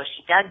daughter. So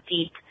she dug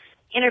deep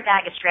in her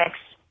bag of tricks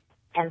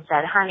and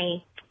said,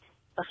 "Honey,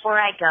 before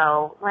I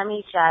go, let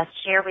me just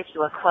share with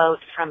you a quote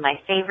from my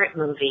favorite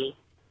movie,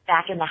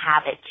 Back in the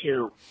Habit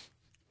 2.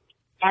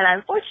 And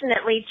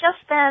unfortunately, just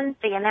then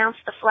they announced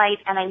the flight,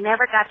 and I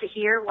never got to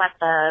hear what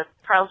the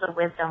pearls of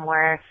wisdom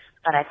were,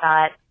 but I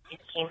thought it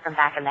came from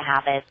Back in the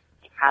Habit.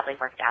 It probably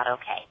worked out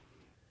okay.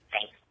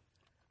 Thanks."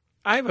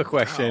 I have a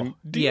question. Wow.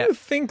 Do Yeah. you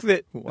think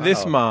that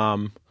this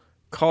mom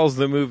calls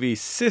the movie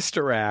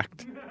Sister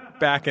Act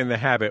Back in the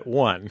Habit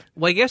 1?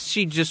 Well, I guess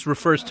she just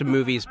refers to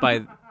movies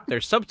by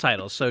their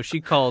subtitles, so she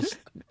calls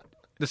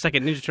the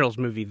second Ninja Turtles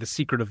movie The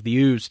Secret of the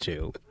Ooze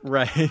 2.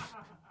 Right.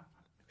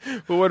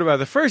 But what about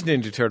the first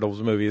Ninja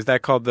Turtles movie? Is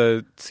that called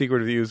The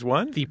Secret of the Ooze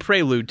 1? The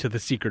prelude to The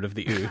Secret of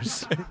the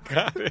Ooze.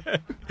 Got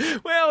it.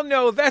 Well,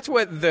 no, that's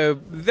what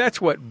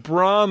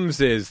Brahms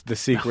is. The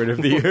Secret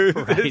of the Ooze.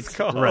 It's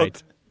called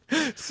right.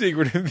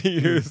 Secret of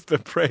the Ooze, the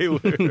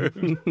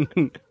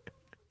prelude.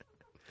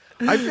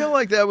 I feel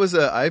like that was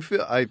I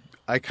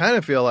kind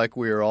of feel like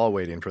we were all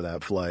waiting for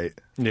that flight.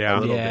 Yeah,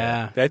 little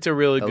Yeah. That's a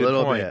really A good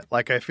little point. bit.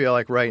 Like I feel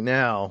like right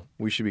now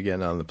we should be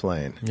getting on the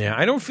plane. Yeah,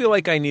 I don't feel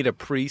like I need a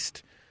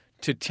priest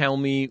to tell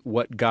me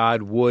what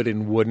God would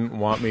and wouldn't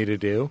want me to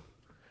do.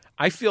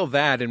 I feel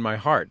that in my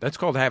heart. That's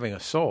called having a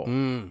soul.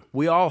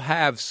 We all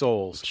have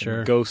souls. Sure.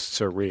 And ghosts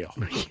are real.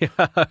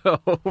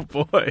 Oh,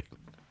 boy.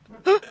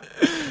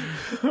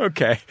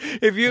 Okay.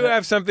 If you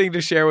have something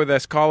to share with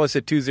us, call us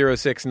at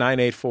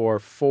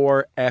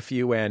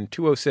 206-984-4FUN,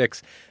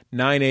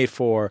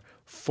 206-984-4FUN.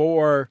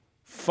 for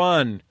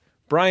fun.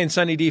 Brian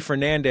Sunny D.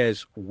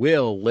 Fernandez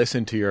will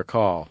listen to your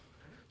call.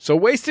 So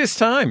waste his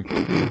time.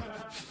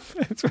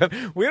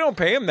 We don't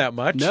pay him that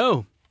much.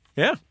 No.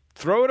 Yeah.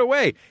 Throw it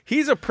away.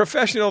 He's a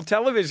professional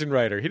television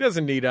writer. He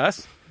doesn't need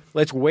us.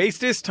 Let's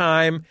waste his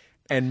time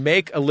and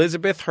make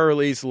Elizabeth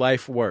Hurley's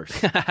life worse.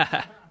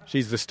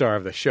 She's the star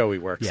of the show he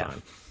works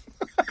on.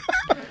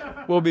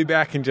 We'll be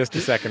back in just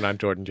a second on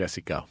Jordan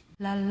Jesse Go.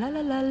 La la la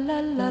la la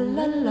la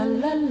la la la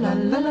la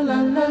la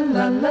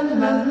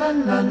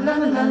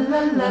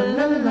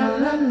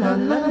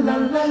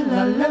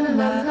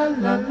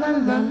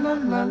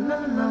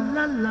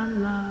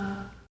la.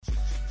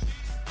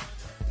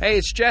 Hey,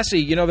 it's Jesse.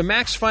 You know, the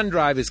Max Fun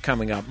Drive is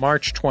coming up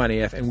March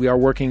 20th, and we are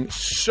working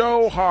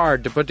so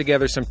hard to put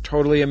together some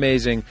totally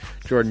amazing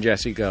Jordan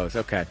Jesse Goes.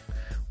 Okay,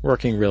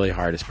 working really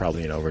hard is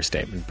probably an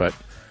overstatement, but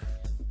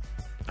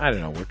I don't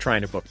know. We're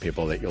trying to book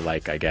people that you'll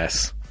like, I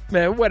guess.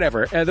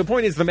 Whatever. The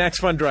point is the Max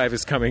Fun Drive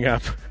is coming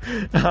up.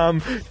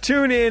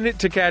 Tune in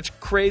to catch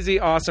crazy,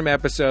 awesome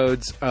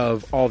episodes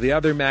of all the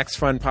other Max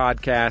Fun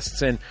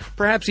podcasts and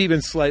perhaps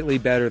even slightly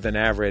better than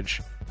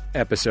average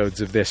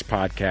episodes of this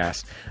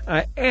podcast.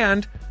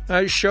 And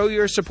show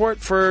your support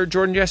for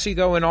Jordan Jesse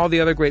Go and all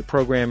the other great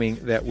programming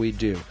that we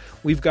do.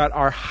 We've got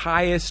our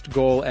highest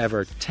goal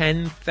ever,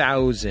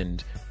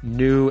 10,000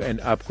 new and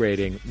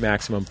upgrading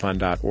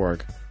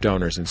MaximumFun.org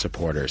donors and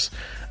supporters.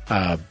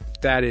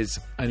 That is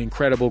an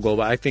incredible goal,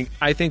 but I think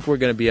we're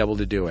going to be able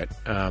to do it.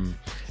 And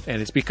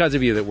it's because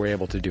of you that we're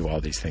able to do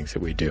all these things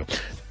that we do.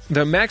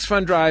 The Max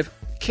Fun Drive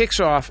kicks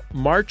off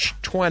March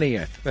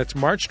 20th. That's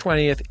March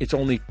 20th. It's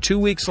only 2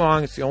 weeks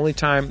long. It's the only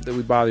time that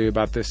we bother you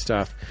about this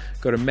stuff.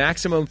 Go to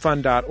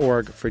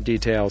MaximumFun.org for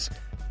details,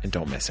 and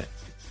don't miss it.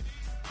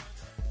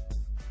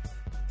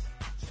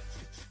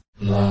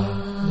 La,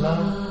 la,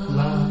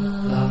 la,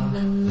 la,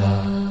 la,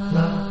 la.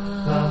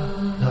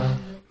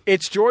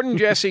 It's Jordan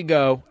Jesse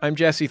Go. I'm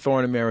Jesse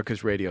Thorne,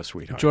 America's radio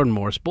sweetheart. Jordan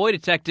Morris, boy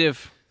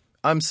detective.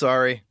 I'm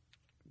sorry.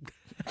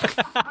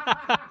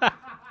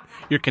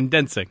 You're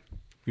condensing.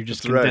 You're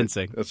just That's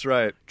condensing. Right. That's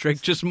right.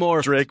 Drake just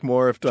morphed. Drake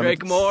morphed.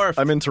 Drake morphed.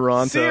 I'm in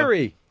Toronto.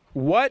 Siri,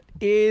 what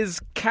is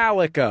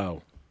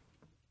calico?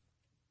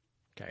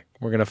 Okay,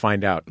 we're going to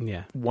find out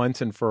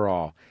once and for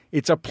all.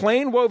 It's a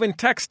plain woven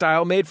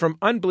textile made from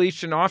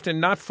unbleached and often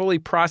not fully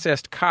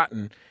processed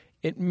cotton.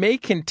 It may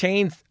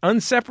contain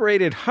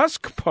unseparated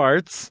husk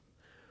parts.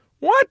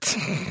 What?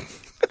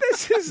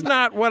 This is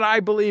not what I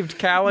believed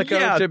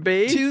calico to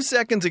be. 2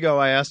 seconds ago,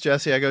 I asked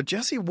Jesse, I go,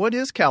 Jesse, what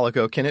is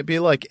calico? Can it be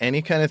like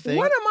any kind of thing?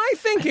 What am I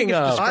thinking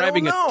of?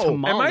 Describing I don't know. a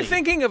tamale. Am I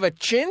thinking of a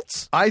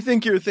chintz? I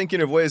think you're thinking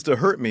of ways to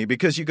hurt me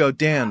because you go,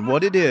 Dan,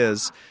 what it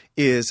is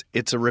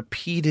it's a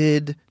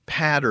repeated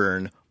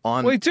pattern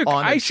on, well,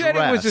 on a I said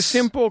it was a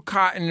simple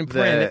cotton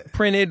print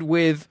printed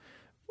with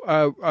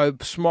a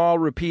small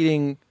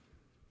repeating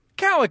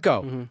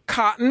calico. Mm-hmm.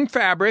 Cotton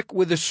fabric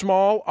with a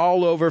small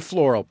all-over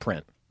floral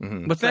print.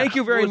 Mm-hmm. But thank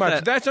you very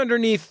much. That's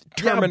underneath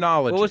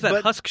terminology. What was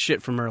that husk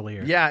shit from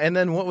earlier? Yeah, and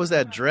then what was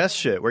that dress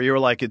shit where you were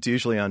like, it's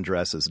usually on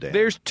dresses, Dan?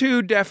 There's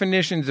two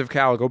definitions of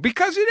calico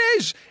because it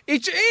is.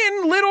 It's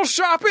in Little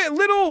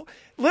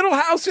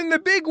House in the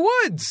Big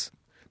Woods.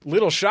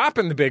 Little Shop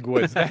in the Big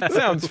Woods. That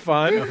sounds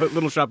fun.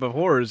 Little Shop of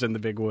Horrors in the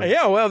Big Woods.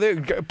 Yeah, well,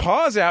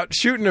 Pa's out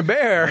shooting a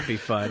bear. That'd be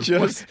fun.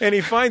 And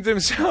he finds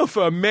himself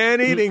a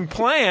man-eating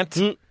plant.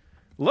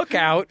 Look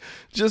out.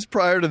 Just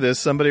prior to this,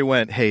 somebody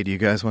went, hey, do you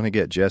guys want to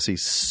get Jesse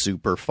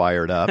super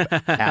fired up?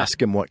 Ask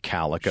him what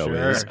calico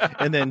is,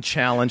 and then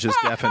challenge his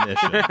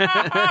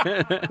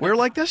definition. We're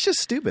like, that's just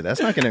stupid. That's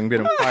not going to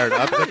get him fired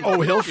up. Like,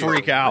 oh, he'll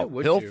freak out.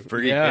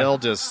 He'll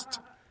just,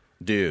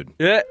 dude,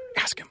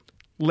 ask him.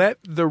 Let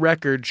the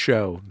record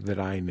show that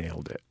I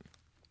nailed it.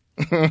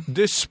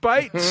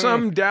 Despite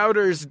some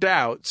doubters'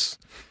 doubts,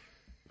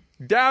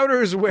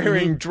 doubters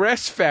wearing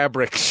dress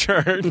fabric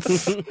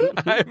shirts,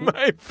 I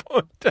might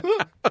point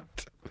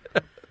out.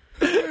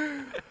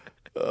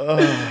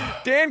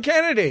 Dan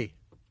Kennedy.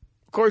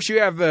 Of course, you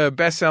have the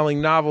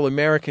best-selling novel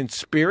American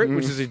Spirit,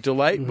 which is a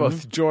delight.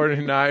 Both Jordan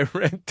and I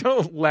read.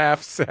 Don't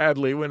laugh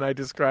sadly when I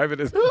describe it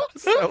as a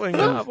best-selling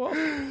novel.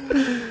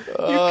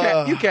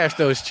 You cashed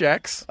those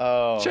checks.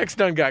 Checks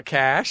done got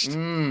cashed.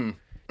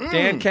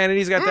 Dan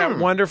Kennedy's got that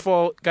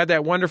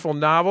wonderful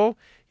novel.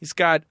 He's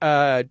got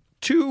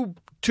two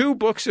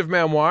books of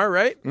memoir,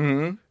 right?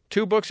 Mm-hmm.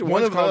 2 books.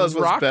 One of those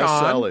was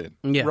best-selling.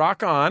 Yeah.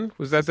 Rock On.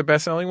 Was that the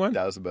best-selling one?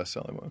 That was the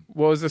best-selling one.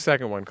 What was the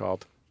second one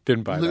called?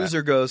 Didn't buy Loser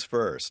that. Goes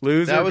First.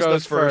 That was the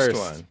first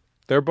one. one.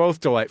 They're both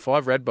delightful.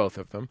 I've read both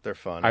of them. They're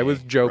funny. I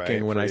was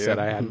joking when I said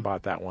I hadn't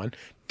bought that one.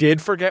 Did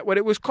forget what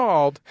it was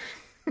called.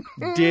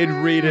 Did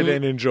read it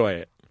and enjoy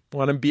it.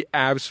 Want to be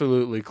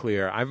absolutely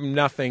clear. I'm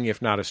nothing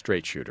if not a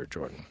straight shooter,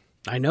 Jordan.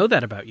 I know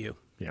that about you.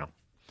 Yeah.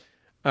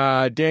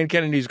 Dan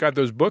Kennedy's got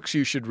those books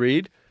you should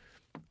read.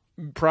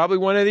 Probably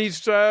one of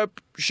these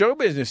show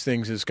business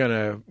things is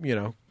going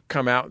to,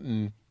 come out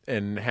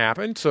and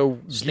happen. So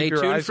stay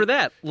tuned for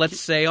that. Let's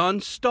say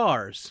on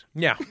Stars.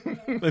 Yeah.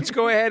 Let's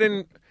go ahead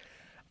and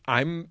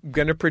I'm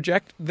going to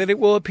project that it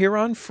will appear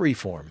on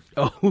Freeform.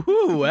 Oh,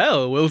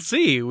 well, we'll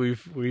see.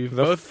 We've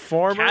both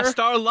cast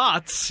our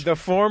lots. The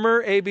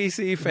former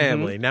ABC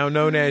family, now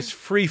known as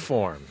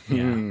Freeform.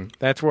 Yeah.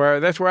 That's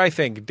where I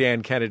think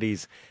Dan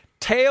Kennedy's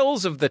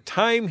Tales of the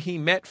Time He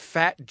Met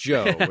Fat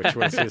Joe, which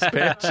was his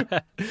pitch.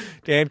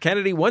 Dan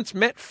Kennedy once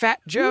met Fat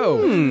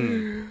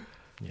Joe.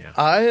 Yeah.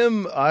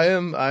 I'm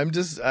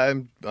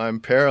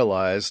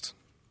paralyzed.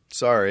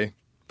 Sorry.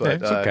 But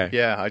it's okay.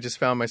 Yeah, I just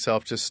found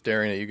myself just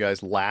staring at you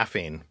guys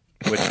laughing,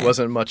 which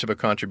wasn't much of a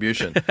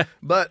contribution.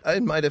 But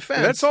in my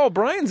defense, that's all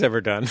Brian's ever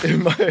done. That's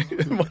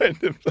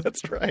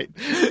right.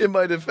 In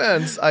my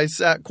defense, I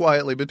sat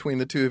quietly between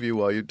the two of you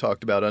while you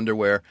talked about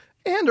underwear.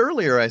 And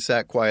earlier, I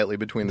sat quietly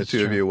between the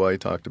two of you while you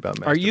talked about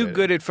masturbating. Are you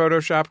good at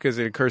Photoshop? Because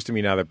it occurs to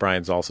me now that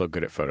Brian's also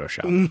good at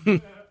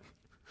Photoshop.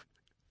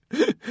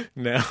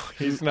 No,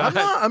 he's not.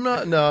 I'm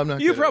not. No, I'm not.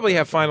 You probably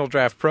have Final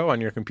Draft Pro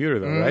on your computer,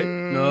 though, right?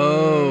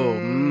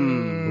 No.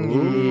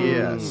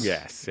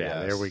 Yes.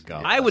 Yeah, there we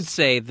go. I would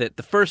say that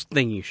the first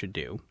thing you should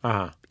do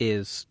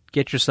is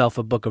get yourself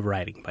a book of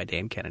writing by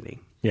Dan Kennedy.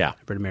 Yeah.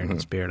 I've read American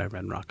Spirit. I've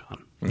read Rock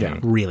On. Yeah.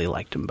 Really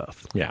liked them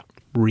both. Yeah.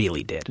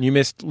 Really did. You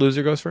missed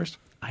Loser Goes First?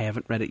 I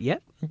haven't read it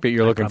yet. But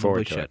you're looking I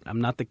forward to should. it. I'm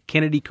not the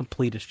Kennedy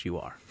completist you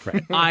are.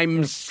 Right.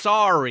 I'm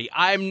sorry.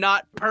 I'm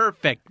not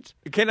perfect.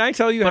 Can I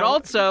tell you? But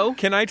also,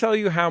 can I tell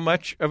you how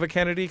much of a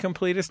Kennedy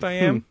completist I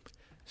am?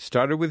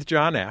 Started with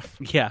John F.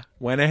 Yeah.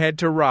 Went ahead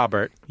to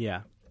Robert.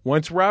 Yeah.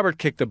 Once Robert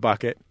kicked the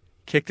bucket,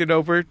 kicked it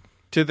over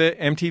to the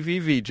MTV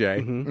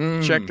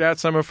VJ. Checked out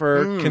some of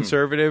her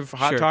conservative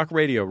hot talk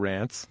radio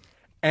rants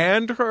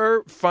and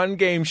her fun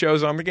game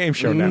shows on the Game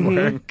Show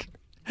Network.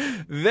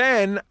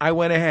 Then I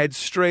went ahead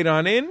straight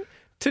on in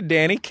to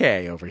Danny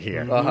Kaye over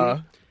here.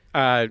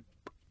 Then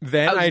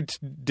I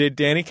did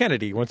Danny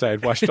Kennedy once I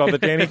had watched all the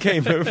Danny Kaye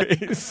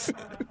movies.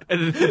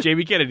 And the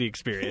Jamie Kennedy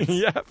Experience.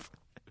 Yep.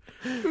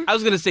 I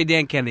was going to say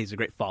Dan Kennedy's a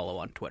great follow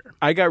on Twitter.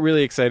 I got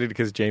really excited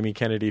because Jamie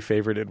Kennedy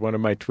favorited one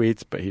of my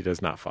tweets, but he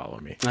does not follow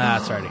me.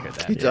 Sorry to hear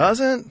that. He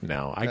doesn't?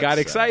 No, I got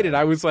excited.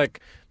 I was like,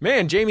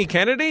 man, Jamie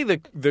Kennedy,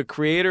 the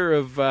creator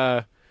of,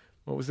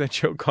 what was that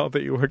show called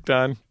that you worked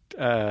on?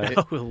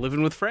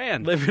 Living with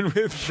Fran. Living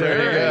with Fran.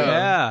 There you go.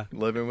 Yeah.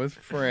 Living with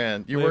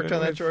Fran. You worked on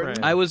that, Jordan?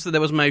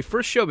 That was my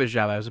first showbiz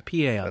job. I was a PA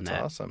on that.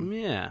 That's awesome.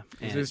 Yeah.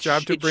 Was his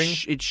job to bring...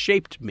 It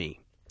shaped me.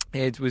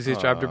 It was his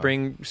job to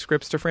bring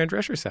scripts to Fran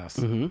Drescher's house.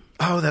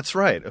 Oh, that's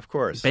right. Of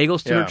course.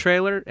 Bagels to her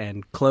trailer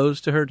and clothes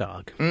to her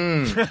dog.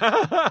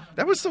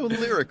 That was so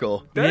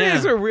lyrical. That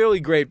is a really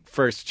great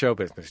first show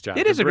business job.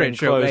 It is a great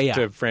show. Clothes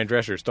to Fran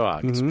Drescher's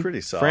dog. It's pretty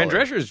solid. Fran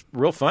Drescher's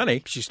real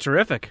funny. She's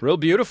terrific. Real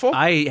beautiful.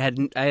 I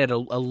had a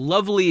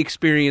lovely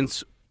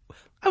experience.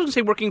 I wouldn't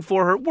say working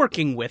for her,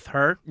 working with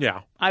her.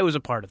 Yeah. I was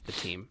a part of the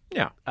team.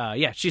 Yeah.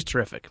 Yeah, she's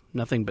terrific.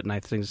 Nothing but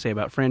nice things to say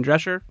about Fran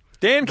Drescher.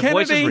 Dan The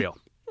Kennedy. voice is real.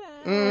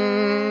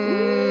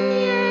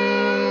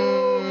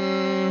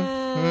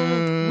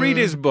 Read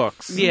his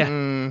books.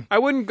 Yeah. I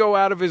wouldn't go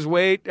out of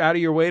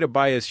your way to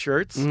buy his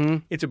shirts.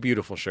 It's a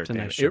beautiful shirt. It's a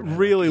Dan. nice shirt. It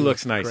really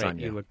looks nice Great. on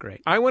you. You look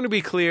great. I want to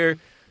be clear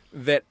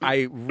that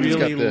I really He's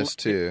got this,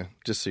 too,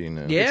 just so you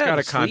know. Yeah. It's got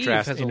the a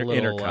contrast sleeve has a inner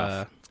little,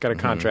 cuff. It's got a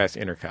contrast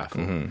inner cuff.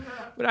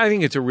 But I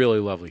think it's a really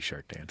lovely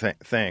shirt, Dan.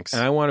 Thanks.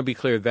 And I want to be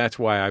clear, that's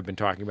why I've been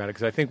talking about it,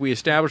 because I think we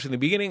established in the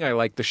beginning I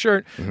like the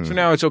shirt, so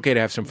now it's okay to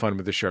have some fun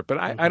with the shirt. But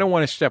I don't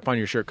want to step on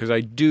your shirt, because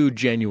I do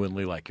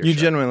genuinely like your shirt.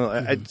 You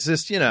genuinely, it's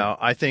just,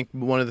 I think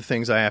one of the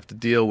things I have to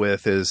deal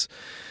with is,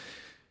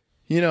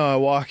 I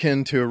walk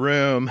into a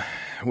room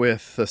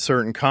with a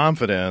certain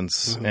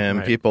confidence,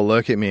 and people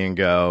look at me and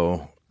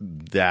go,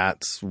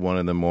 that's one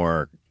of the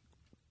more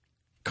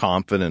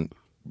confident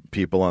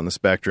people on the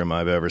spectrum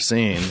I've ever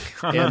seen.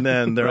 And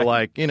then they're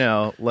like,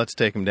 let's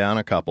take him down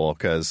a couple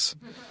because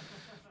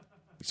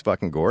he's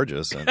fucking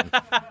gorgeous. And,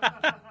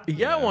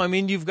 yeah, well, I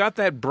mean, you've got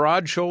that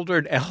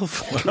broad-shouldered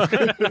elf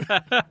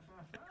that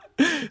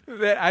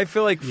I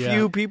feel like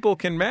few people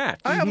can match.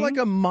 I have like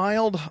a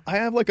mild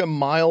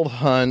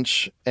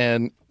hunch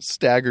and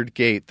staggered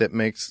gait that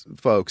makes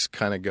folks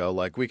kind of go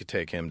like, we could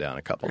take him down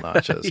a couple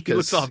notches. He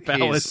looks off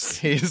balance.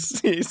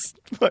 He's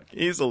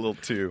a little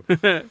too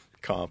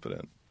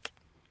confident.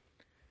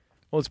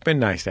 Well, it's been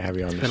nice to have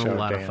you on the show, It's been a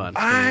lot Dan. of fun.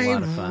 It's been a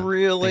lot of fun.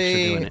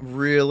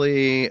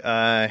 Really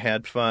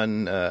had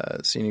fun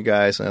seeing you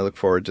guys, and I look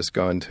forward just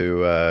going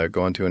to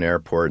an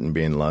airport and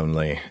being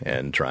lonely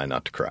and trying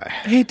not to cry.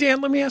 Hey,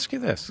 Dan, let me ask you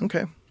this.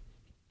 Okay.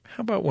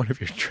 How about one of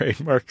your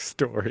trademark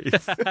stories?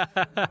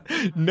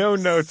 No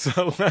notes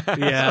allowed.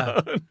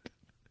 Yeah.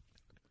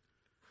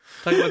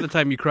 Talk about the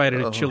time you cried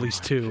at a Chili's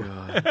too.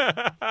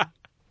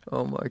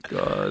 Oh my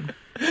God.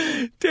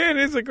 Dan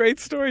is a great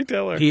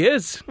storyteller. He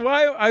is.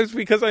 Why?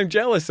 Because I'm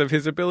jealous of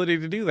his ability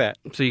to do that.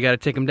 So you got to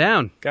take him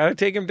down. Got to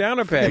take him down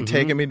a peg.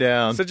 Taking me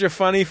down. Such a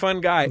funny,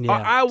 fun guy. Yeah.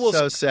 I will.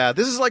 So sad.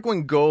 This is like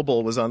when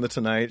Goebel was on The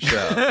Tonight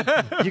Show.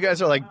 You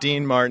guys are like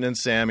Dean Martin and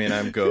Sammy, and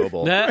I'm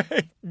Goebel. That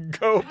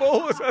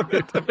Goebel was on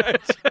the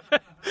Tonight Show.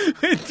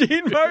 with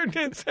Dean Martin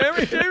and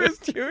Sammy Davis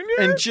Jr.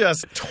 and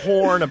just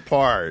torn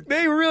apart.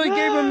 They really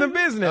gave him the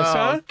business,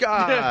 huh? Oh,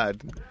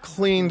 God.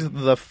 Cleaned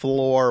the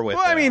floor with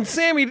Well, I them. mean,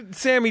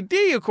 Sammy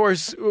D, of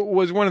course,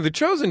 was one of the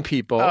chosen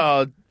people.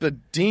 Oh,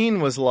 but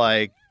Dean was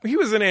like, He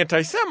was an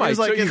anti-Semite. he was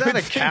like, so is you that a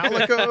would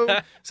think calico?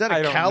 Is that I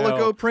a don't calico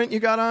know. print you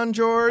got on,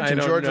 George? I And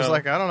don't George was know.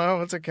 like, I don't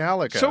know. It's a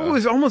calico. So it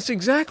was almost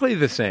exactly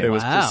the same. It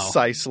was Wow.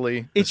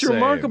 precisely the It's same.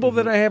 remarkable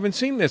that I haven't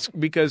seen this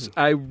because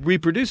I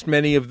reproduced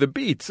many of the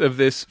beats of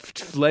this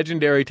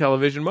legendary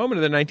television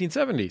moment of the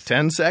 1970s.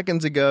 10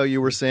 seconds ago, you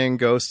were saying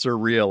ghosts are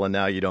real, and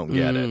now you don't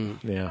get it.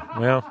 Yeah,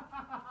 well,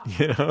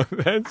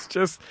 that's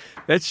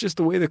just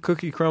the way the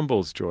cookie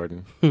crumbles,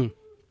 Jordan.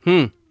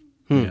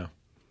 Yeah.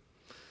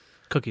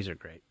 Cookies are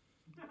great.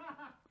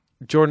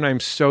 Jordan, I'm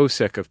so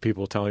sick of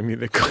people telling me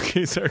that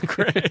cookies are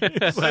great.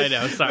 I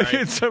know, sorry.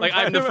 It's some Like,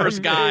 I'm the kind of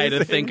first guy to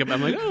amazing think of.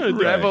 I'm like, oh,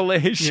 great.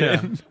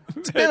 revelation.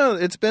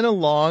 It's been a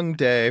long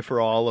day for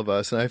all of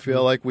us, and I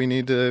feel like we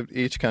need to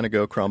each kind of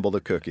go crumble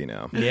the cookie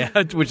now. Yeah,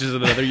 which is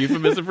another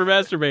euphemism for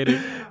masturbating.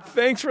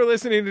 Thanks for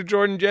listening to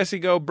Jordan Jesse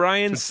Go.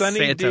 Brian Sunny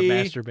Santa D.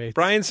 masturbates.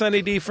 Brian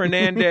Sunny D.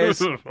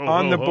 Fernandez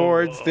on the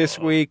boards this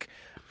week.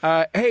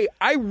 Hey,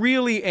 I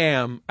really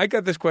am. I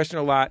got this question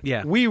a lot.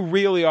 Yeah. We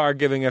really are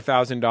giving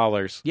 $1,000.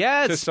 to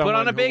Yes, someone put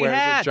on a who big wears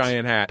hat. A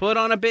giant hat. Put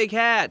on a big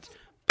hat.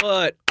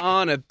 Put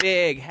on a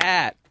big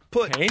hat.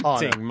 Put on a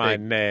Painting my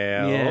big-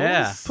 nails.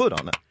 Yeah. Put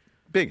on a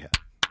big hat.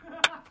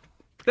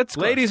 That's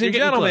close. Ladies You're and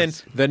getting gentlemen,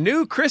 close. the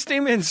new Christy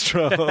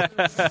Minstrel.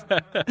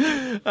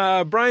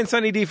 Brian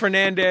Sunny D.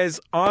 Fernandez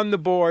on the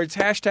boards.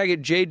 Hashtag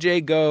it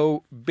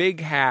JJGo Big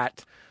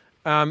Hat.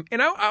 And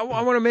I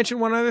want to mention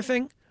one other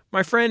thing.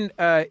 My friend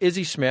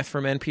Izzy Smith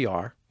from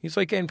NPR, he's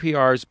like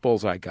NPR's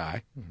bullseye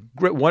guy,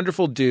 great,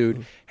 wonderful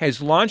dude,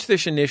 has launched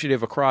this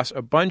initiative across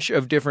a bunch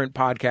of different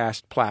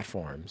podcast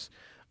platforms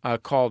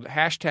called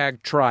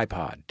hashtag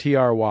Tripod,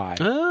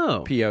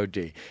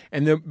 TRYPOD.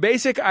 And the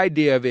basic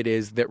idea of it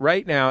is that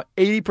right now,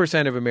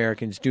 80% of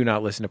Americans do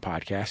not listen to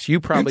podcasts. You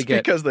probably It's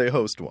get... because they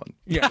host one.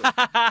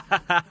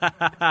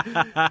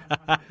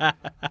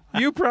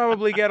 You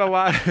probably get a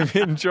lot of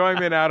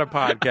enjoyment out of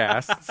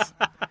podcasts.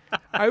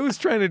 I was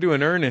trying to do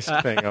an earnest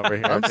thing over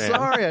here. I'm Dan.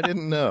 sorry, I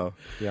didn't know.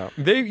 Yeah.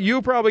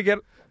 You probably get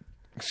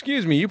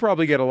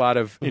a lot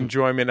of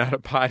enjoyment out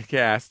of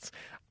podcasts.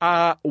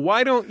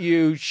 Why don't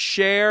you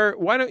share?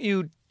 Why don't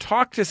you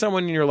talk to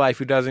someone in your life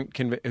who doesn't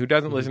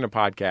listen to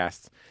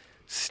podcasts?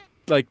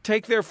 Like,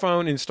 take their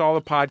phone, install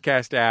a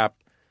podcast app,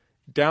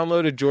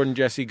 download a Jordan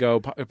Jesse Go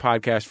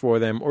podcast for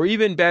them, or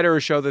even better,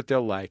 a show that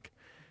they'll like,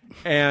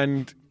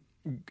 and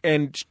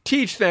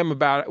teach them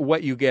about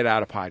what you get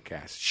out of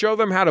podcasts. Show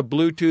them how to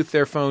Bluetooth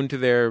their phone to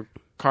their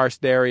car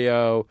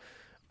stereo.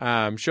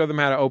 Show them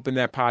how to open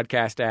that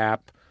podcast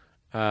app.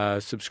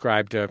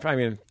 Subscribe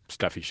to,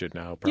 stuff you should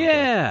know. Probably.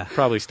 Yeah.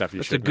 Probably stuff you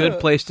It's a should know. good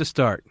place to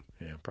start.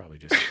 Yeah, probably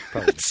just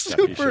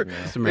stuff you should know.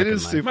 It's American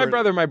life. My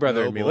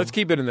brother, and me. noble. Let's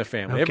keep it in the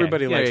family. Okay.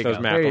 Everybody There likes you those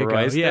go. There you go.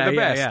 McElroys. Yeah, They're the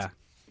yeah, best.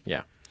 yeah.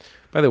 Yeah.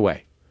 By the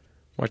way,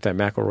 watch that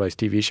McElroy's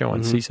TV show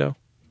on CISO.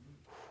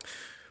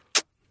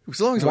 As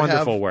long as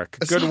Wonderful we have, work.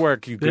 Good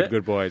work, you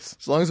good boys.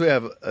 As long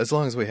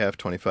as we have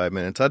 25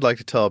 minutes, I'd like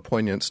to tell a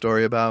poignant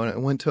story about when I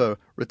went to a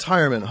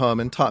retirement home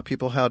and taught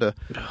people how to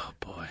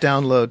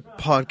download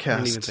podcasts. I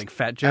didn't even think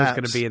Fat Joe's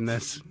going to apps. be in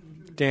this.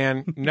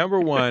 Dan, number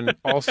one,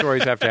 all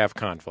stories have to have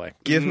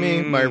conflict. Give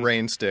me my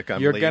rain stick.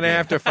 You're going to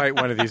have to fight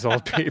one of these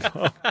old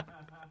people.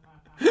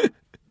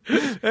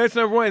 That's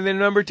number one. And then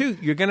number two,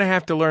 you're going to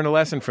have to learn a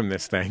lesson from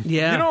this thing.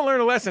 Yeah. You don't learn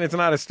a lesson, it's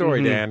not a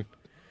story, Dan.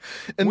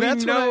 And We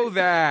that's know when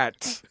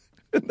that.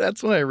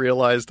 that's when I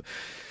realized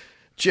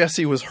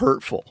Jesse was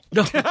hurtful.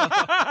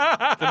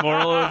 The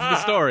moral of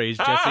the story is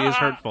Jesse is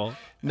hurtful.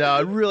 No,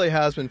 it really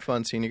has been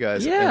fun seeing you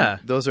guys. Yeah.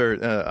 And those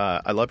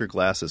are. I love your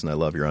glasses and I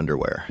love your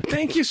underwear.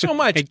 Thank you so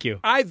much. Thank you.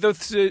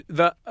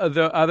 The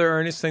other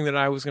earnest thing that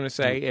I was going to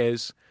say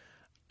is,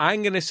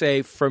 I'm going to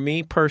say, for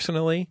me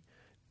personally,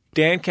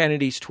 Dan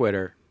Kennedy's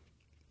Twitter,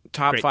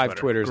 top Great 5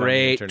 Twitter. Twitters on the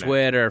Great internet.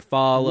 Twitter.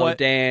 Follow What-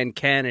 Dan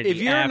Kennedy. If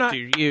you're After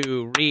not-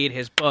 you read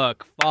his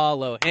book,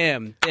 follow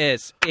him.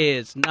 This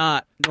is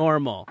not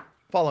normal.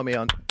 Follow me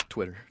on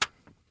Twitter.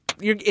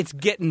 It's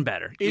getting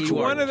better. It's You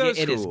one are of those-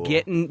 It is Cool.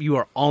 getting. You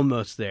are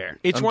almost there.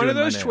 It's I'm one of doing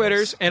my those nails.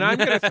 Twitters, and I'm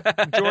going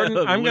to, Jordan, I'm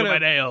Look at my going to,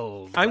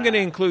 nails. I'm going to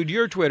include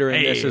your Twitter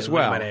in this as Look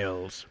at well, my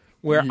nails.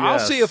 where I'll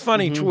Yes. see a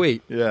funny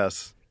tweet,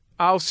 Yes.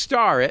 I'll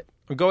star it,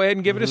 I'll go ahead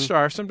and give it a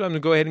star. Sometimes I'll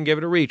go ahead and give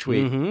it a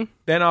retweet.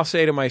 Then I'll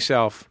say to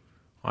myself,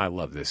 I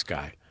love this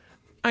guy.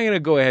 I'm going to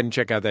go ahead and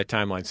check out that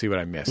timeline, see what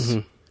I miss.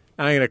 And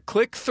I'm going to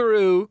click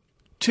through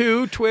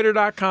to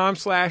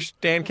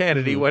twitter.com/Dan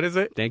Kennedy. What is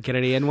it? Dan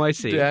Kennedy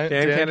NYC. Dan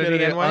Kennedy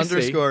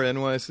NYC.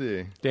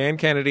 _NYC. Dan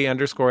Kennedy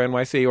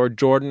 _NYC or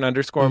Jordan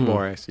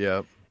 _Morris.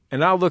 Yep.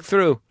 And I'll look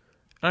through.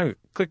 I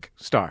click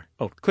star.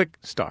 Oh, click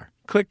star.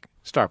 Click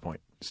star point.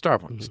 Star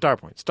point. Star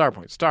point. Star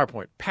point. Star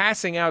point.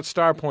 Passing out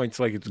star points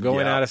like it's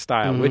going Yep. out of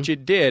style, which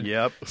it did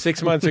Yep.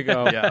 6 months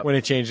ago Yep. when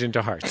it changed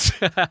into hearts.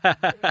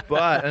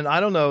 But, and I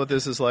don't know what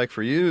this is like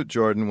for you,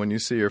 Jordan, when you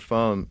see your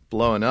phone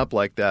blowing up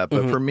like that,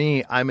 but for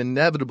me, I'm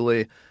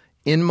inevitably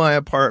in my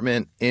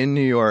apartment in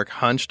New York,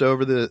 hunched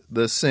over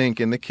the sink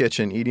in the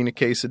kitchen, eating a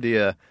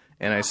quesadilla,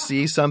 and I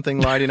see something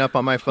lighting up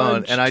on my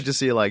phone, and I just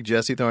see like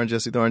Jesse Thorne,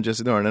 Jesse Thorne,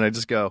 Jesse Thorne, and I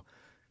just go,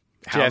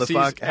 how Jesse's the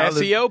fuck?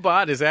 SEO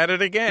bot is at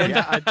it again.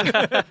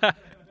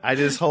 I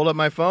just hold up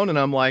my phone and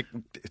I'm like,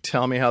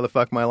 tell me how the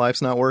fuck my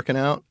life's not working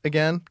out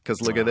again?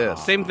 Because look at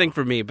this. Same thing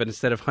for me, but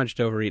instead of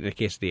hunched over eating a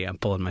quesadilla, I'm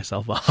pulling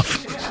myself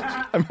off.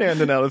 I'm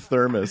handing out a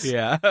thermos.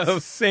 Yeah.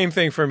 Same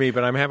thing for me,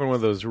 but I'm having one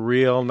of those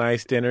real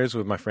nice dinners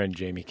with my friend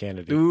Jamie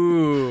Kennedy.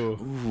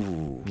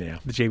 Ooh. Yeah.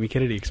 The Jamie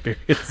Kennedy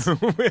experience.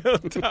 We'll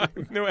talk.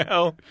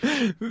 Well,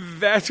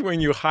 that's when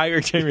you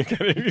hire Jamie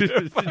Kennedy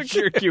to fuck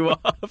jerk you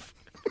off.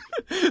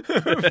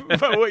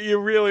 But what you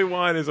really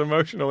want is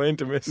emotional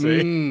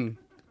intimacy.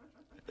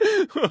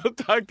 We'll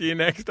talk to you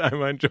next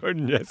time on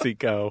Jordan Jesse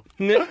Go.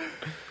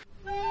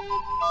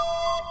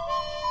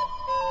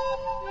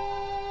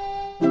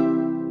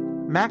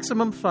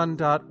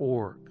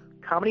 MaximumFun.org.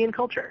 Comedy and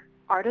culture.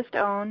 Artist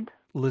owned.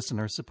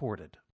 Listener supported.